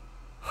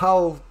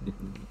 How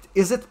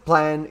is it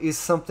planned? Is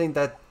something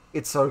that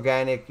it's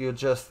organic? You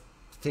just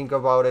think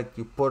about it,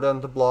 you put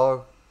on the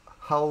blog.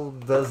 How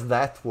does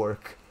that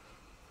work?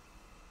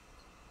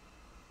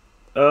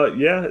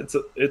 Yeah,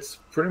 it's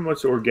pretty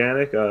much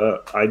organic.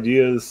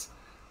 Ideas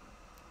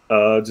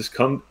just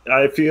come.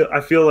 I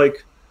feel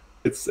like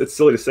it's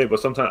silly to say, but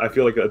sometimes I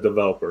feel like a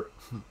developer.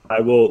 I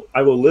will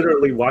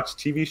literally watch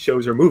TV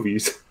shows or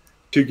movies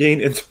to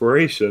gain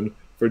inspiration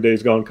for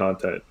Days Gone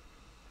content,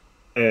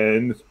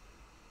 and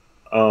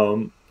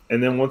um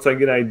And then once I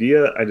get an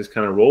idea, I just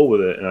kind of roll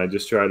with it, and I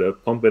just try to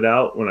pump it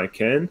out when I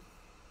can.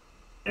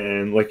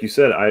 And like you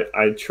said,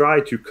 I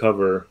try to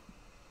cover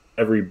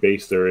every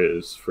base there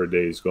is for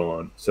Days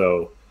Gone.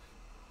 So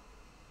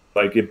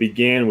like it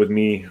began with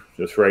me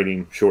just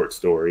writing short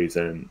stories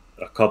and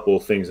a couple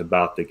of things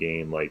about the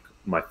game, like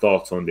my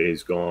thoughts on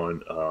Days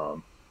Gone,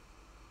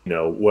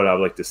 what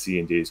I'd like to see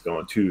in Days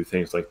Gone 2,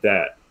 things like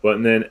that.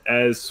 But then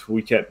as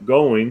we kept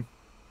going,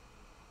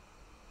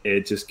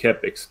 it just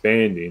kept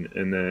expanding,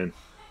 and then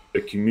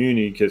the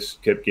community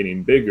kept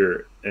getting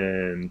bigger.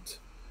 And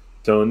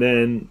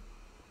then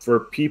for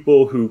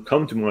people who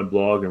come to my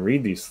blog and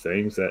read these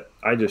things that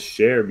I just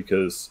share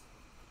because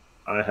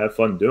I have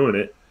fun doing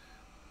it,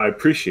 I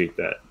appreciate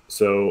that.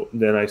 So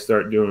then I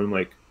start doing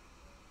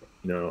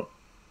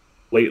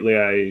lately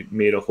I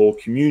made a whole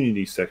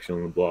community section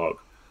on the blog.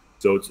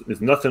 So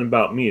it's nothing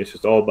about me. It's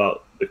just all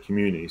about the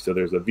community. So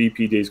there's a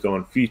VP Days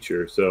Gone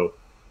feature. So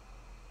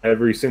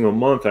every single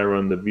month I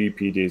run the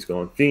VP Days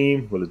Gone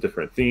theme with a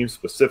different theme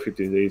specific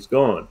to Days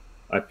Gone.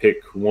 I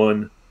pick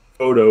one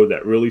photo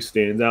that really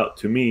stands out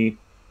to me,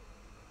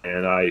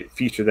 and I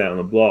feature that on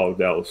the blog.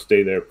 That will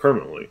stay there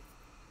permanently.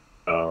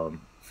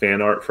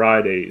 Fan Art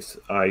Fridays,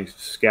 I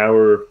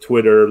scour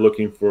Twitter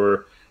looking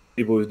for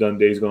people who've done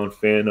Days Gone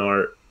fan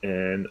art,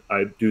 and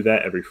I do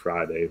that every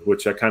Friday,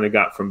 which I kind of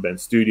got from Ben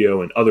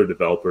Studio and other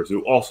developers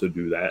who also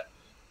do that.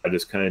 I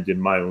just kind of did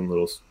my own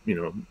little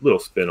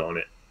spin on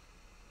it.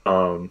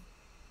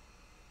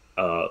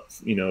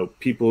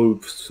 People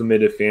who've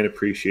submitted fan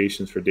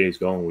appreciations for Days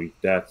Gone Week,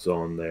 that's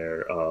on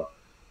there.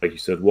 Like you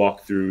said,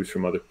 walkthroughs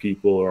from other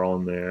people are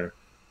on there.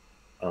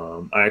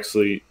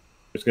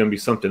 There's going to be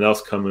something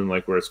else coming,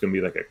 like where it's going to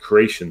be like a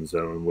creation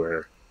zone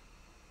where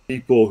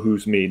people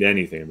who's made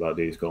anything about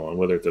Days Gone,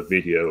 whether it's a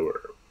video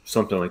or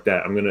something like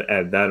that, I'm going to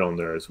add that on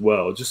there as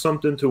well. Just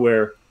something to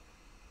where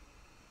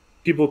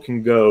people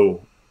can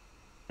go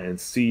and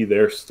see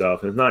their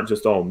stuff. And it's not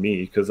just all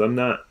me, because I'm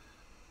not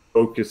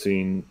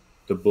focusing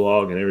the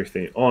blog and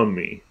everything on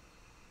me.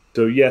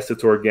 So yes,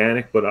 it's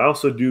organic, but I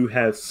also do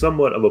have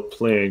somewhat of a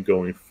plan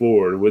going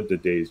forward with the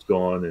Days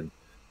Gone and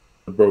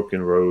the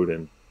Broken Road,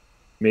 and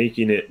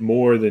making it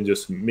more than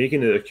just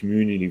making it a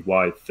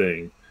community-wide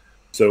thing.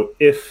 So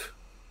if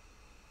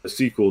a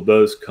sequel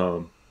does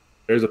come,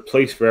 there's a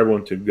place for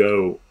everyone to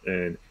go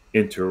and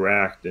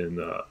interact and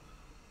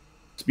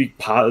speak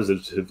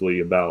positively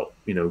about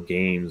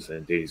games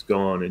and Days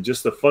Gone, and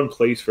just a fun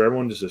place for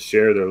everyone just to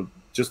share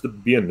just to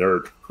be a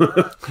nerd.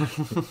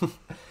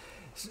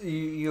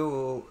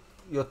 You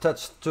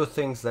touched two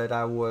things that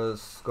I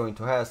was going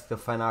to ask: the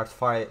Fan Art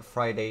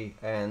Friday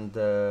and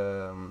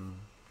the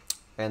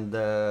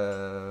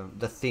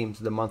themes,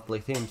 the monthly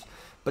themes.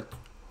 But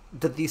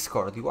the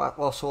Discord, you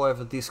also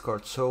have a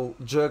Discord. So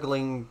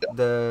juggling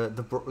the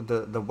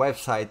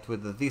website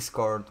with the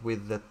Discord,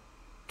 with the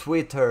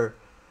Twitter,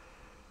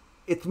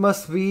 it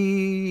must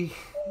be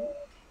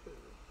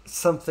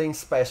something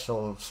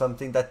special,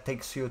 something that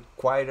takes you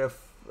quite of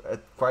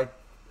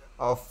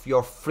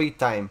your free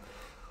time.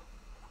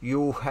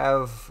 You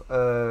have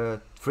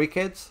 3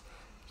 kids.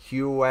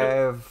 You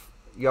have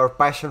your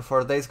passion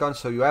for Days Gone,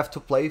 so you have to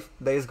play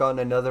Days Gone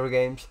and other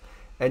games,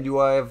 and you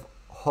have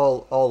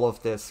all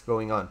of this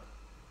going on.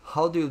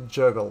 How do you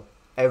juggle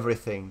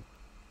everything?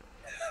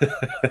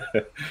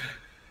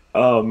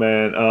 Oh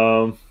man,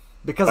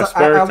 because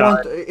I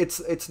want,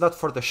 it's not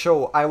for the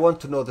show. I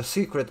want to know the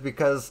secret,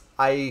 because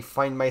I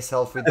find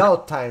myself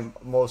without time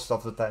most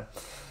of the time.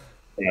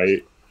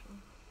 Right.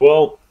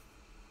 Well,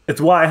 it's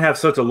why I have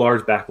such a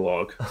large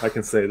backlog. I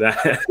can say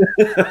that.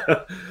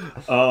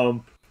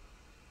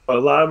 But a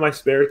lot of my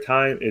spare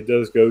time, it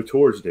does go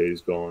towards Days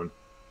Gone.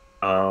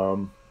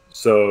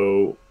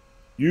 So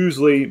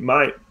usually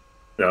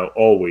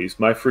always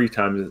my free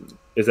time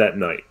is at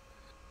night.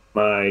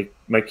 My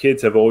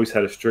kids have always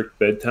had a strict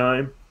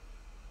bedtime.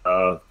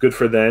 Good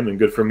for them and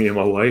good for me and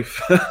my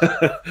wife.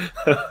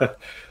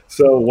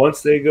 So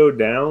once they go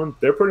down,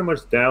 they're pretty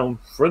much down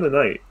for the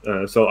night.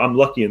 So I'm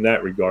lucky in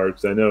that regard,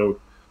 because I know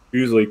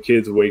usually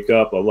kids wake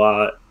up a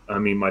lot. I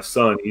mean, my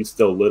son, he's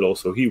still little,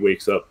 so he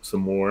wakes up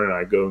some more and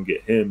I go and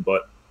get him.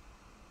 But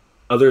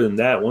other than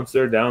that, once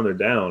they're down, they're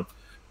down.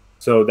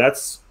 So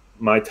that's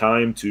my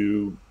time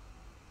to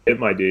get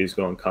my Days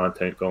Gone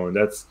content going.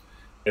 That's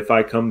if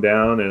I come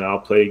down and I'll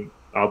turn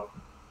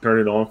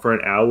it on for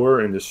an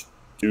hour and just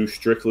do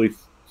strictly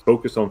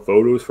focus on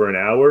photos for an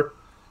hour,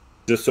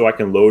 just so I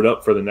can load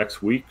up for the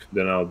next week,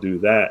 then I'll do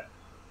that.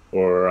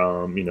 Or,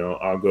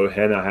 I'll go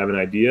ahead and I have an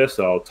idea,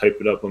 so I'll type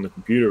it up on the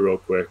computer real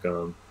quick.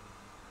 Because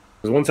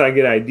once I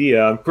get an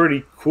idea, I'm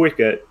pretty quick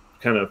at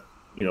kind of,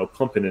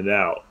 pumping it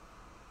out.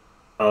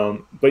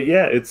 But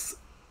yeah, it's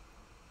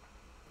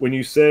when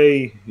you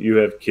say you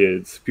have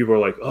kids, people are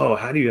like, oh,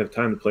 how do you have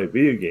time to play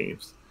video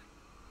games?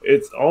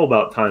 It's all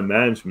about time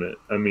management.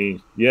 I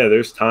mean, yeah,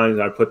 there's times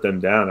I put them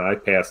down and I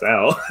pass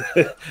out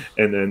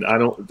and then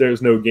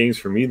there's no games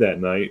for me that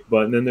night.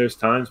 But then there's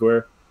times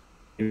where,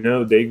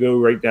 they go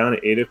right down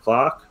at 8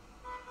 o'clock.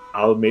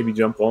 I'll maybe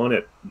jump on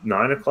at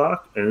 9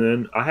 o'clock, and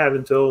then I have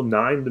until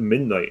 9 to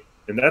midnight.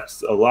 And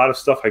that's a lot of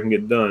stuff I can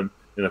get done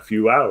in a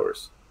few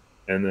hours,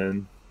 and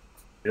then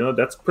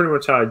that's pretty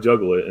much how I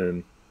juggle it.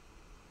 And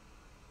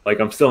like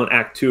I'm still in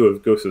Act 2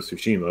 of Ghost of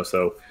Tsushima,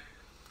 so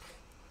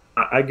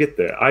I get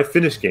there. I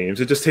finish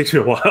games. It just takes me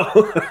a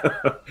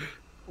while.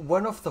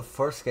 One of the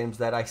first games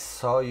that I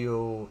saw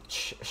you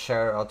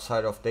share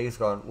outside of Days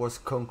Gone was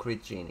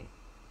Concrete Genie.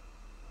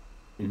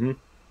 hmm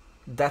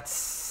That's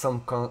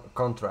some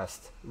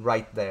contrast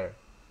right there.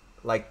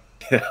 Like,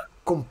 Yeah.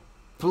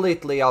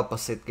 completely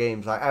opposite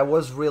games. I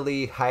was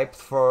really hyped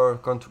for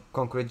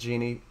Concrete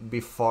Genie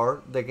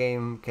before the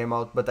game came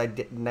out, but I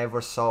never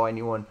saw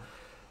anyone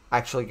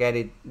actually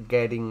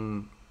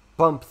getting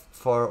pumped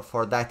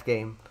for that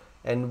game.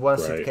 And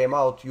once it Right. came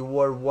out, you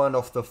were one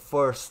of the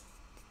first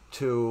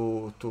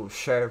to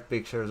share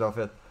pictures of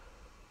it.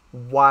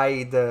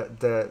 Why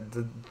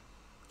the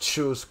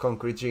choose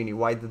Concrete Genie?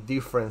 Why the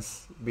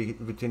difference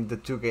between the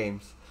two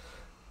games?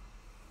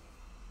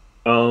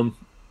 Um,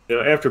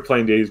 after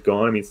playing Days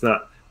Gone, I mean, it's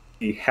not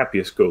the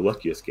happiest go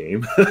luckiest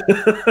game.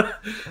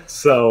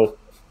 So,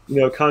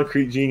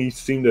 Concrete Genie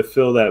seemed to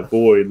fill that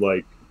void.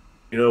 Like,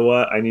 you know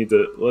what?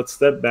 let's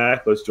step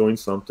back, let's join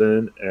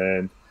something,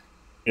 and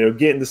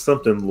get into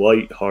something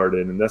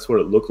lighthearted. And that's what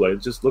it looked like.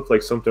 It just looked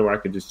like something where I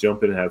could just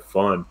jump in and have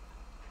fun.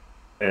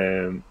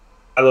 And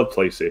I love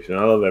PlayStation.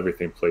 I love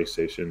everything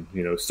PlayStation.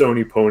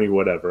 Sony, Pony,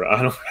 whatever.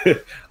 I don't.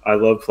 I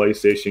love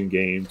PlayStation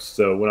games.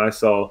 So when I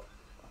saw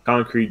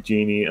Concrete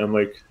Genie, I'm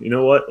like, you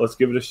know what? Let's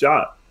give it a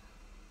shot.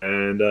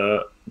 And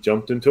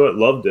jumped into it.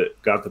 Loved it.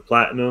 Got the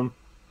platinum.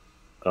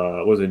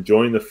 Was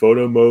enjoying the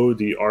photo mode,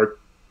 the art,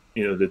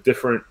 the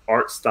different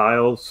art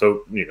style.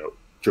 So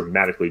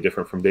dramatically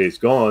different from Days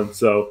Gone.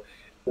 So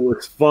it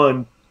was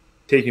fun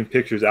taking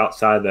pictures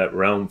outside that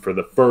realm for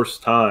the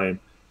first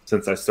time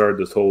since I started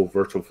this whole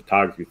virtual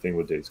photography thing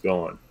with Days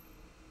Gone.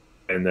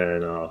 And then,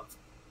 the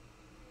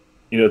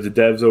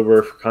devs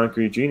over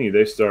Concrete Genie,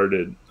 they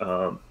started,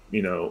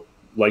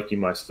 liking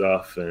my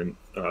stuff and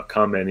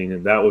commenting,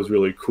 and that was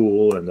really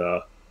cool. And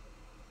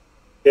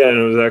yeah, and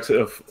it was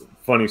actually a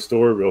funny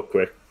story, real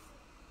quick.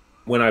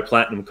 When I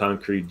platinum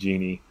Concrete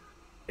Genie,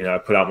 I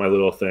put out my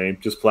little thing,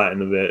 just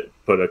platinum it,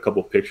 put a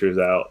couple pictures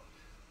out,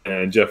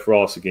 and Jeff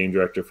Ross, the game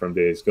director from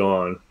Days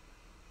Gone,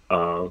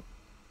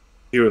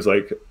 he was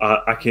like,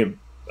 I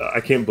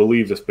can't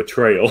believe this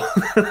betrayal.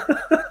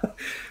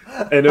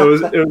 And it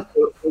was a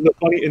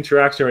funny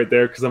interaction right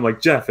there, because I'm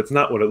like, Jeff, it's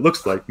not what it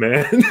looks like,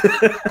 man.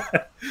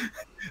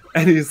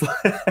 And he's like,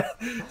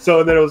 so,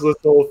 and then it was this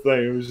whole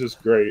thing. It was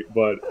just great.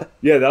 But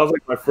yeah, that was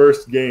like my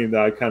first game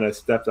that I kind of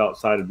stepped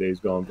outside of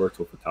Days Gone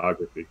virtual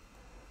photography.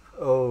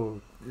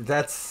 Oh,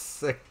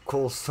 that's a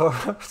cool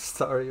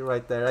story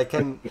right there. I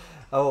can.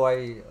 Oh,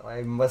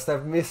 I must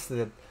have missed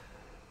it.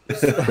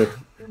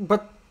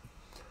 But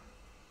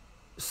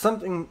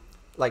something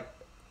like,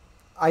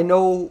 I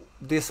know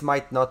this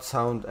might not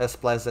sound as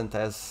pleasant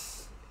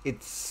as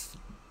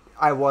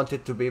I want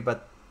it to be,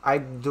 but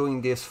I'm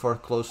doing this for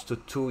close to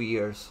 2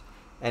 years,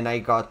 and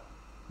I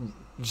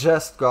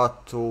just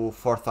got to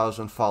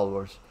 4,000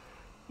 followers.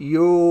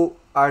 You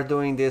are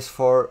doing this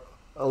for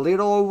a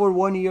little over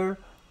 1 year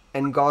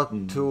and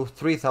got to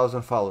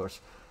 3,000 followers.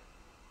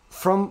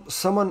 From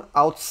someone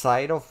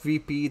outside of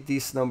VP,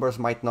 these numbers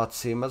might not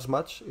seem as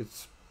much.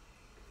 It's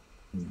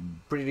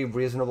pretty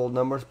reasonable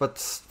numbers, but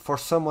for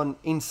someone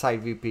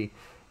inside VP,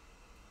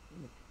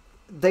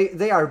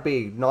 they are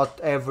big. Not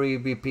every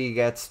VP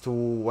gets to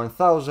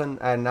 1,000,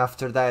 and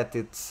after that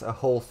it's a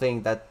whole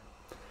thing that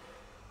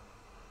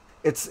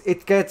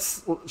it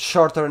gets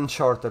shorter and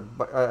shorter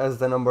as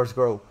the numbers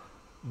grow.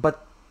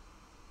 But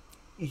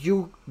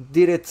you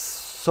did it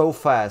so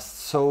fast,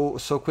 so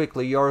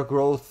quickly. Your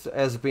growth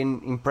has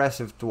been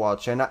impressive to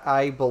watch, and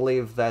I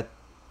believe that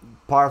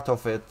part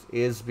of it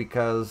is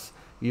because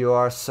you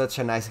are such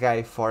a nice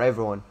guy for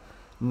everyone,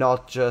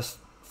 not just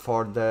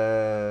for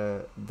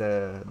the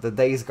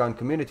Days Gone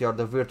community or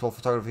the virtual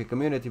photography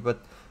community, but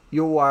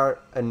you are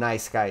a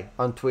nice guy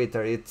on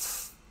Twitter. You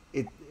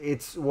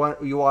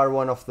are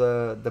one of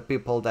the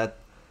people that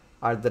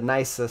are the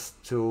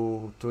nicest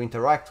to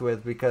interact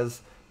with,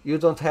 because you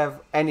don't have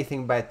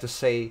anything bad to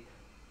say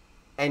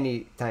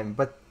anytime.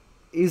 But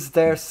is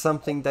there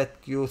something that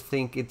you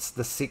think it's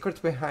the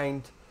secret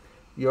behind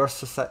your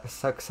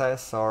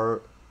success,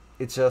 or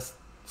it just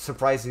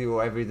surprises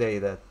you every day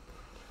that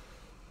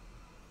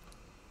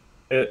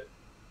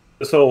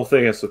This whole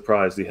thing has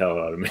surprised the hell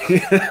out of me.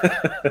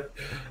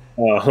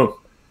 um,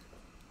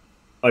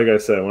 like I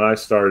said, when I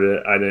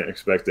started, I didn't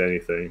expect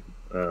anything.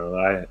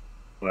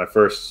 When I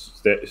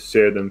first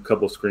shared them a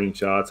couple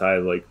screenshots, I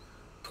had like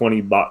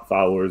 20 bot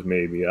followers,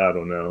 maybe. I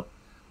don't know.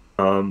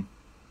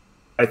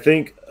 I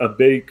think a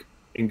big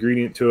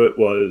ingredient to it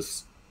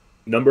was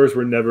numbers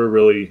were never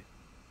really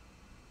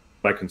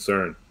my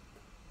concern.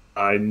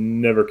 I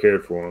never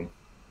cared for them.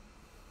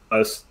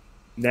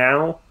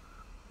 Now,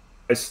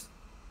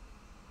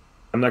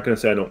 I'm not going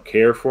to say I don't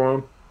care for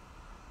them.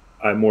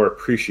 I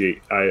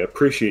appreciate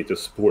the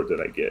support that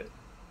I get.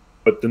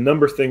 But the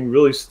number thing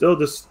really still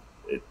it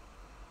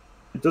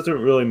doesn't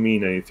really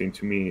mean anything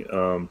to me.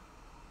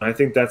 I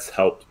think that's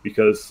helped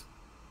because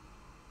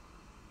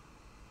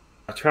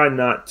I try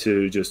not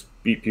to just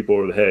beat people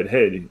over the head.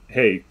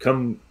 Hey,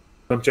 come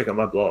check out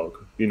my blog.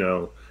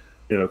 Come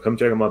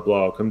check out my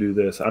blog. Come do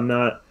this. I'm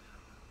not.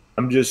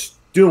 I'm just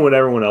doing what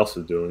everyone else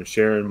is doing,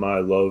 sharing my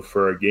love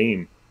for a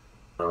game.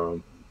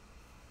 Um,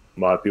 a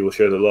lot of people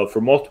share their love for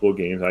multiple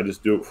games. I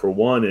just do it for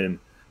one, and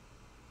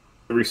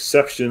the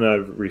reception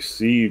I've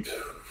received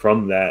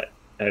from that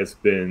has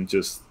been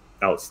just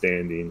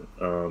outstanding.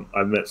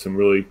 I've met some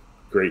really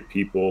great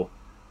people.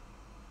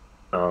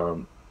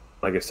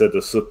 Like I said,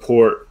 the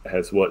support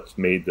has what's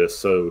made this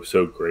so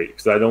great,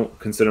 because I don't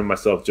consider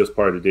myself just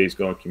part of the Days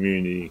Gone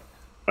community.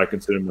 I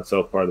consider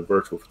myself part of the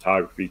virtual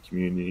photography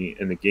community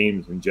and the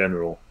games in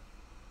general.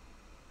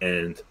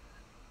 And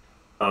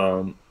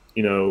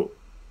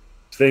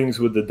things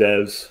with the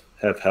devs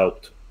have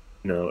helped.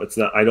 It's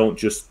not, I don't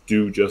just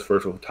do just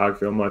virtual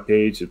photography on my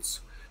page.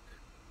 It's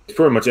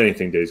pretty much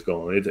anything Days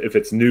Gone. If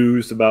it's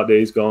news about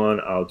Days Gone,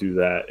 I'll do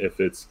that. If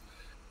it's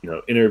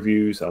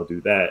interviews, I'll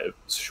do that. If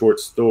it's short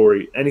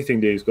story, anything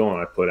Days Gone,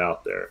 I put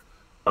out there.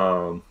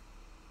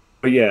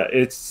 But yeah,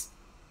 it's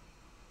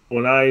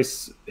when I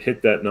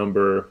hit that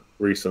number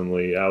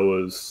recently, I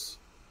was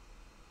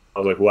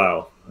like,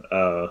 wow,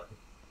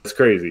 it's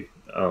crazy.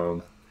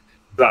 I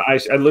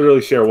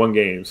literally share one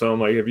game, so I'm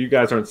like, if you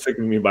guys aren't sick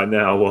of me by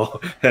now, well,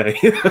 hey.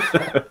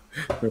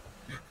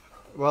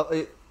 Well,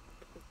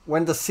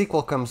 when the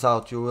sequel comes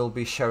out, you will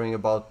be sharing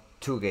about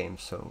 2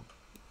 games, so...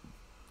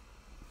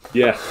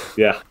 Yeah.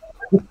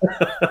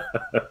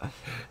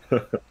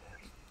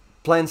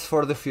 Plans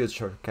for the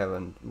future,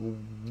 Kevin.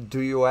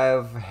 Do you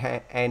have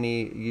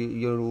any...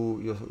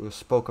 You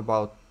spoke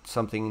about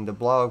something in the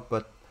blog,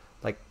 but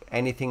like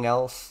anything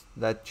else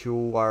that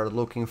you are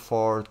looking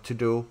for to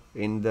do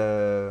in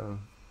the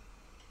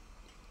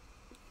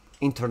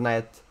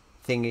internet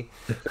thingy?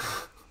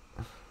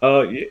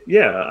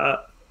 Yeah.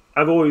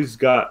 I've always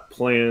got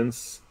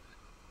plans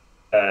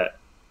that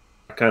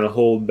I kind of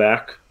hold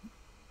back.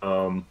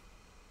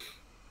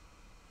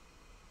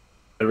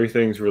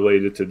 Everything's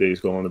related to Days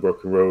Gone on the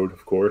Broken Road,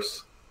 of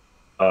course.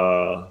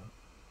 And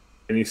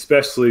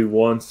especially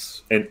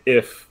once and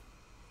if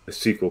the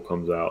sequel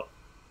comes out.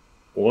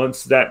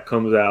 Once that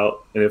comes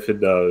out, and if it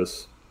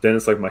does, then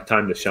it's like my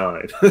time to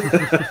shine.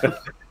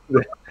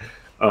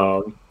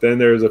 Then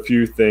there's a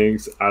few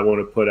things I want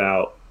to put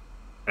out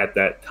at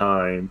that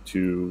time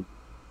to,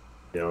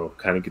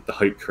 kind of get the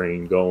hype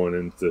train going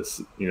and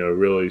just,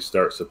 really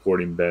start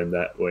supporting Ben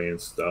that way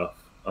and stuff.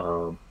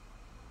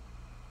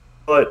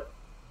 But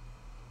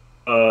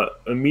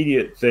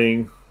immediate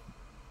thing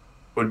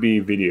would be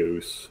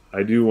videos.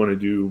 I do want to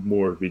do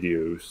more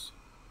videos.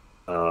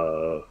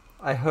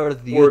 I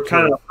heard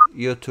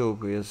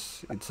YouTube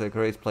it's a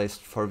great place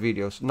for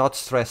videos, not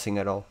stressing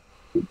at all.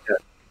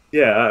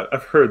 Yeah,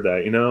 I've heard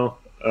that,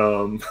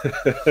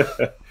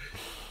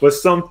 but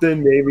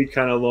something maybe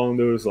kind of along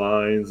those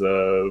lines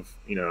of,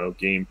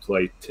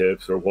 gameplay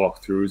tips or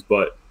walkthroughs,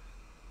 but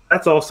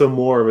that's also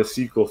more of a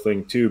sequel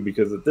thing too,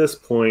 because at this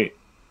point,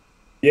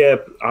 yeah,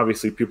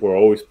 obviously people are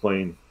always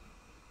playing,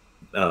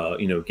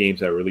 games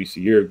that released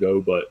a year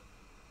ago, but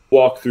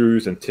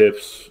walkthroughs and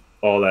tips,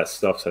 all that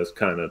stuff has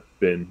kind of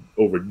been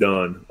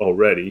overdone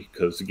already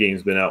because the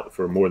game's been out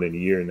for more than a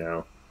year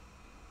now.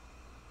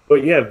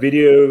 But yeah,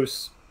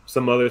 videos,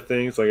 some other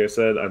things, like I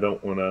said, I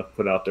don't want to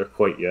put out there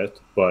quite yet,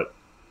 but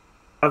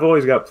I've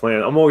always got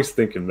plans. I'm always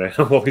thinking, man.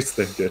 I'm always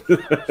thinking.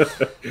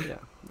 Yeah,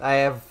 I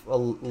have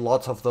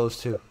lots of those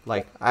too.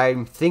 Like,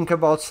 I think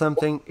about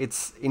something,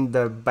 it's in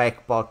the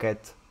back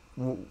pocket.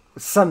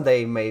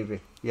 Someday, maybe.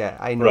 Yeah,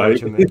 I know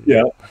what you mean.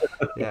 Yeah.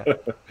 Yeah.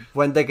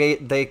 When the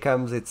day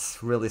comes,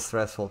 it's really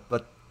stressful.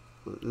 But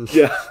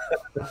yeah.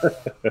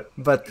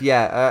 But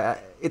yeah,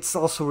 it's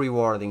also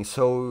rewarding.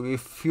 So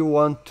if you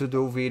want to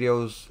do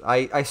videos,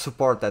 I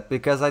support that,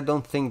 because I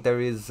don't think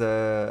there is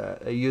a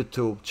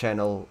YouTube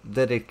channel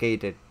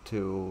dedicated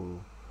to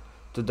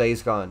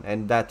Days Gone,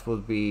 and that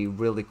would be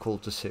really cool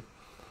to see.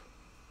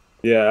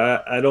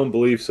 Yeah, I don't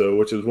believe so,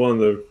 which is one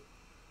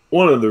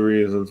of the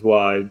reasons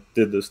why I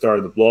did the start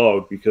of the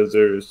blog, because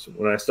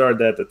when I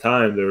started at the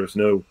time, there was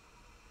no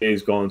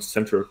Days Gone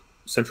central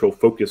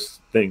focus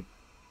thing.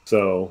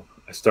 So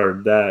I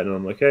started that, and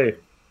I'm like, hey,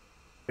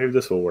 maybe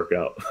this will work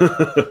out.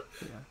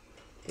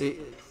 Yeah.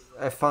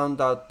 I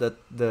found out that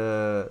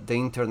the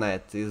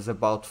internet is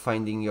about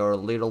finding your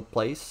little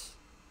place,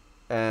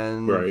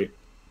 and right.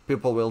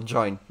 People will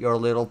join your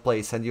little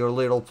place, and your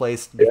little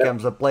place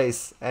becomes a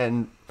place,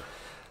 and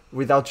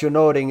without you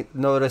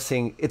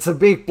noticing, it's a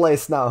big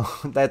place now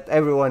that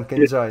everyone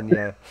can join.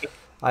 Yeah,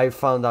 I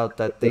found out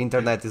that the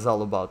internet is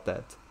all about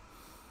that.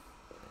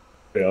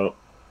 Yeah.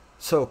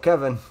 So,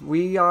 Kevin,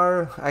 we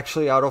are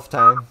actually out of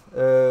time.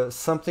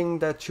 Something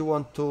that you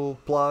want to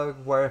plug?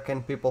 Where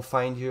can people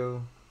find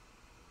you?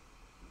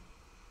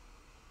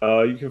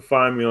 You can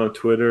find me on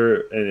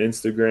Twitter and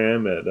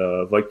Instagram at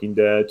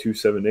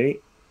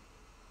VikingDad278.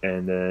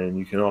 And then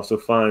you can also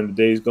find the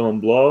Days Gone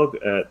blog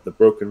at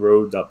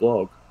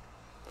thebrokenroad.blog.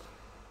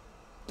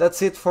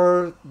 That's it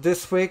for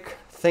this week.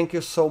 Thank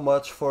you so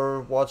much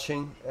for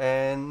watching,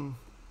 and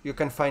you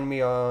can find me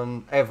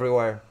on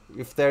everywhere.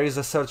 if there is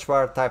a search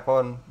bar, type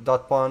on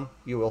 .pon,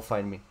 you will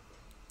find me.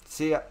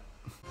 See ya.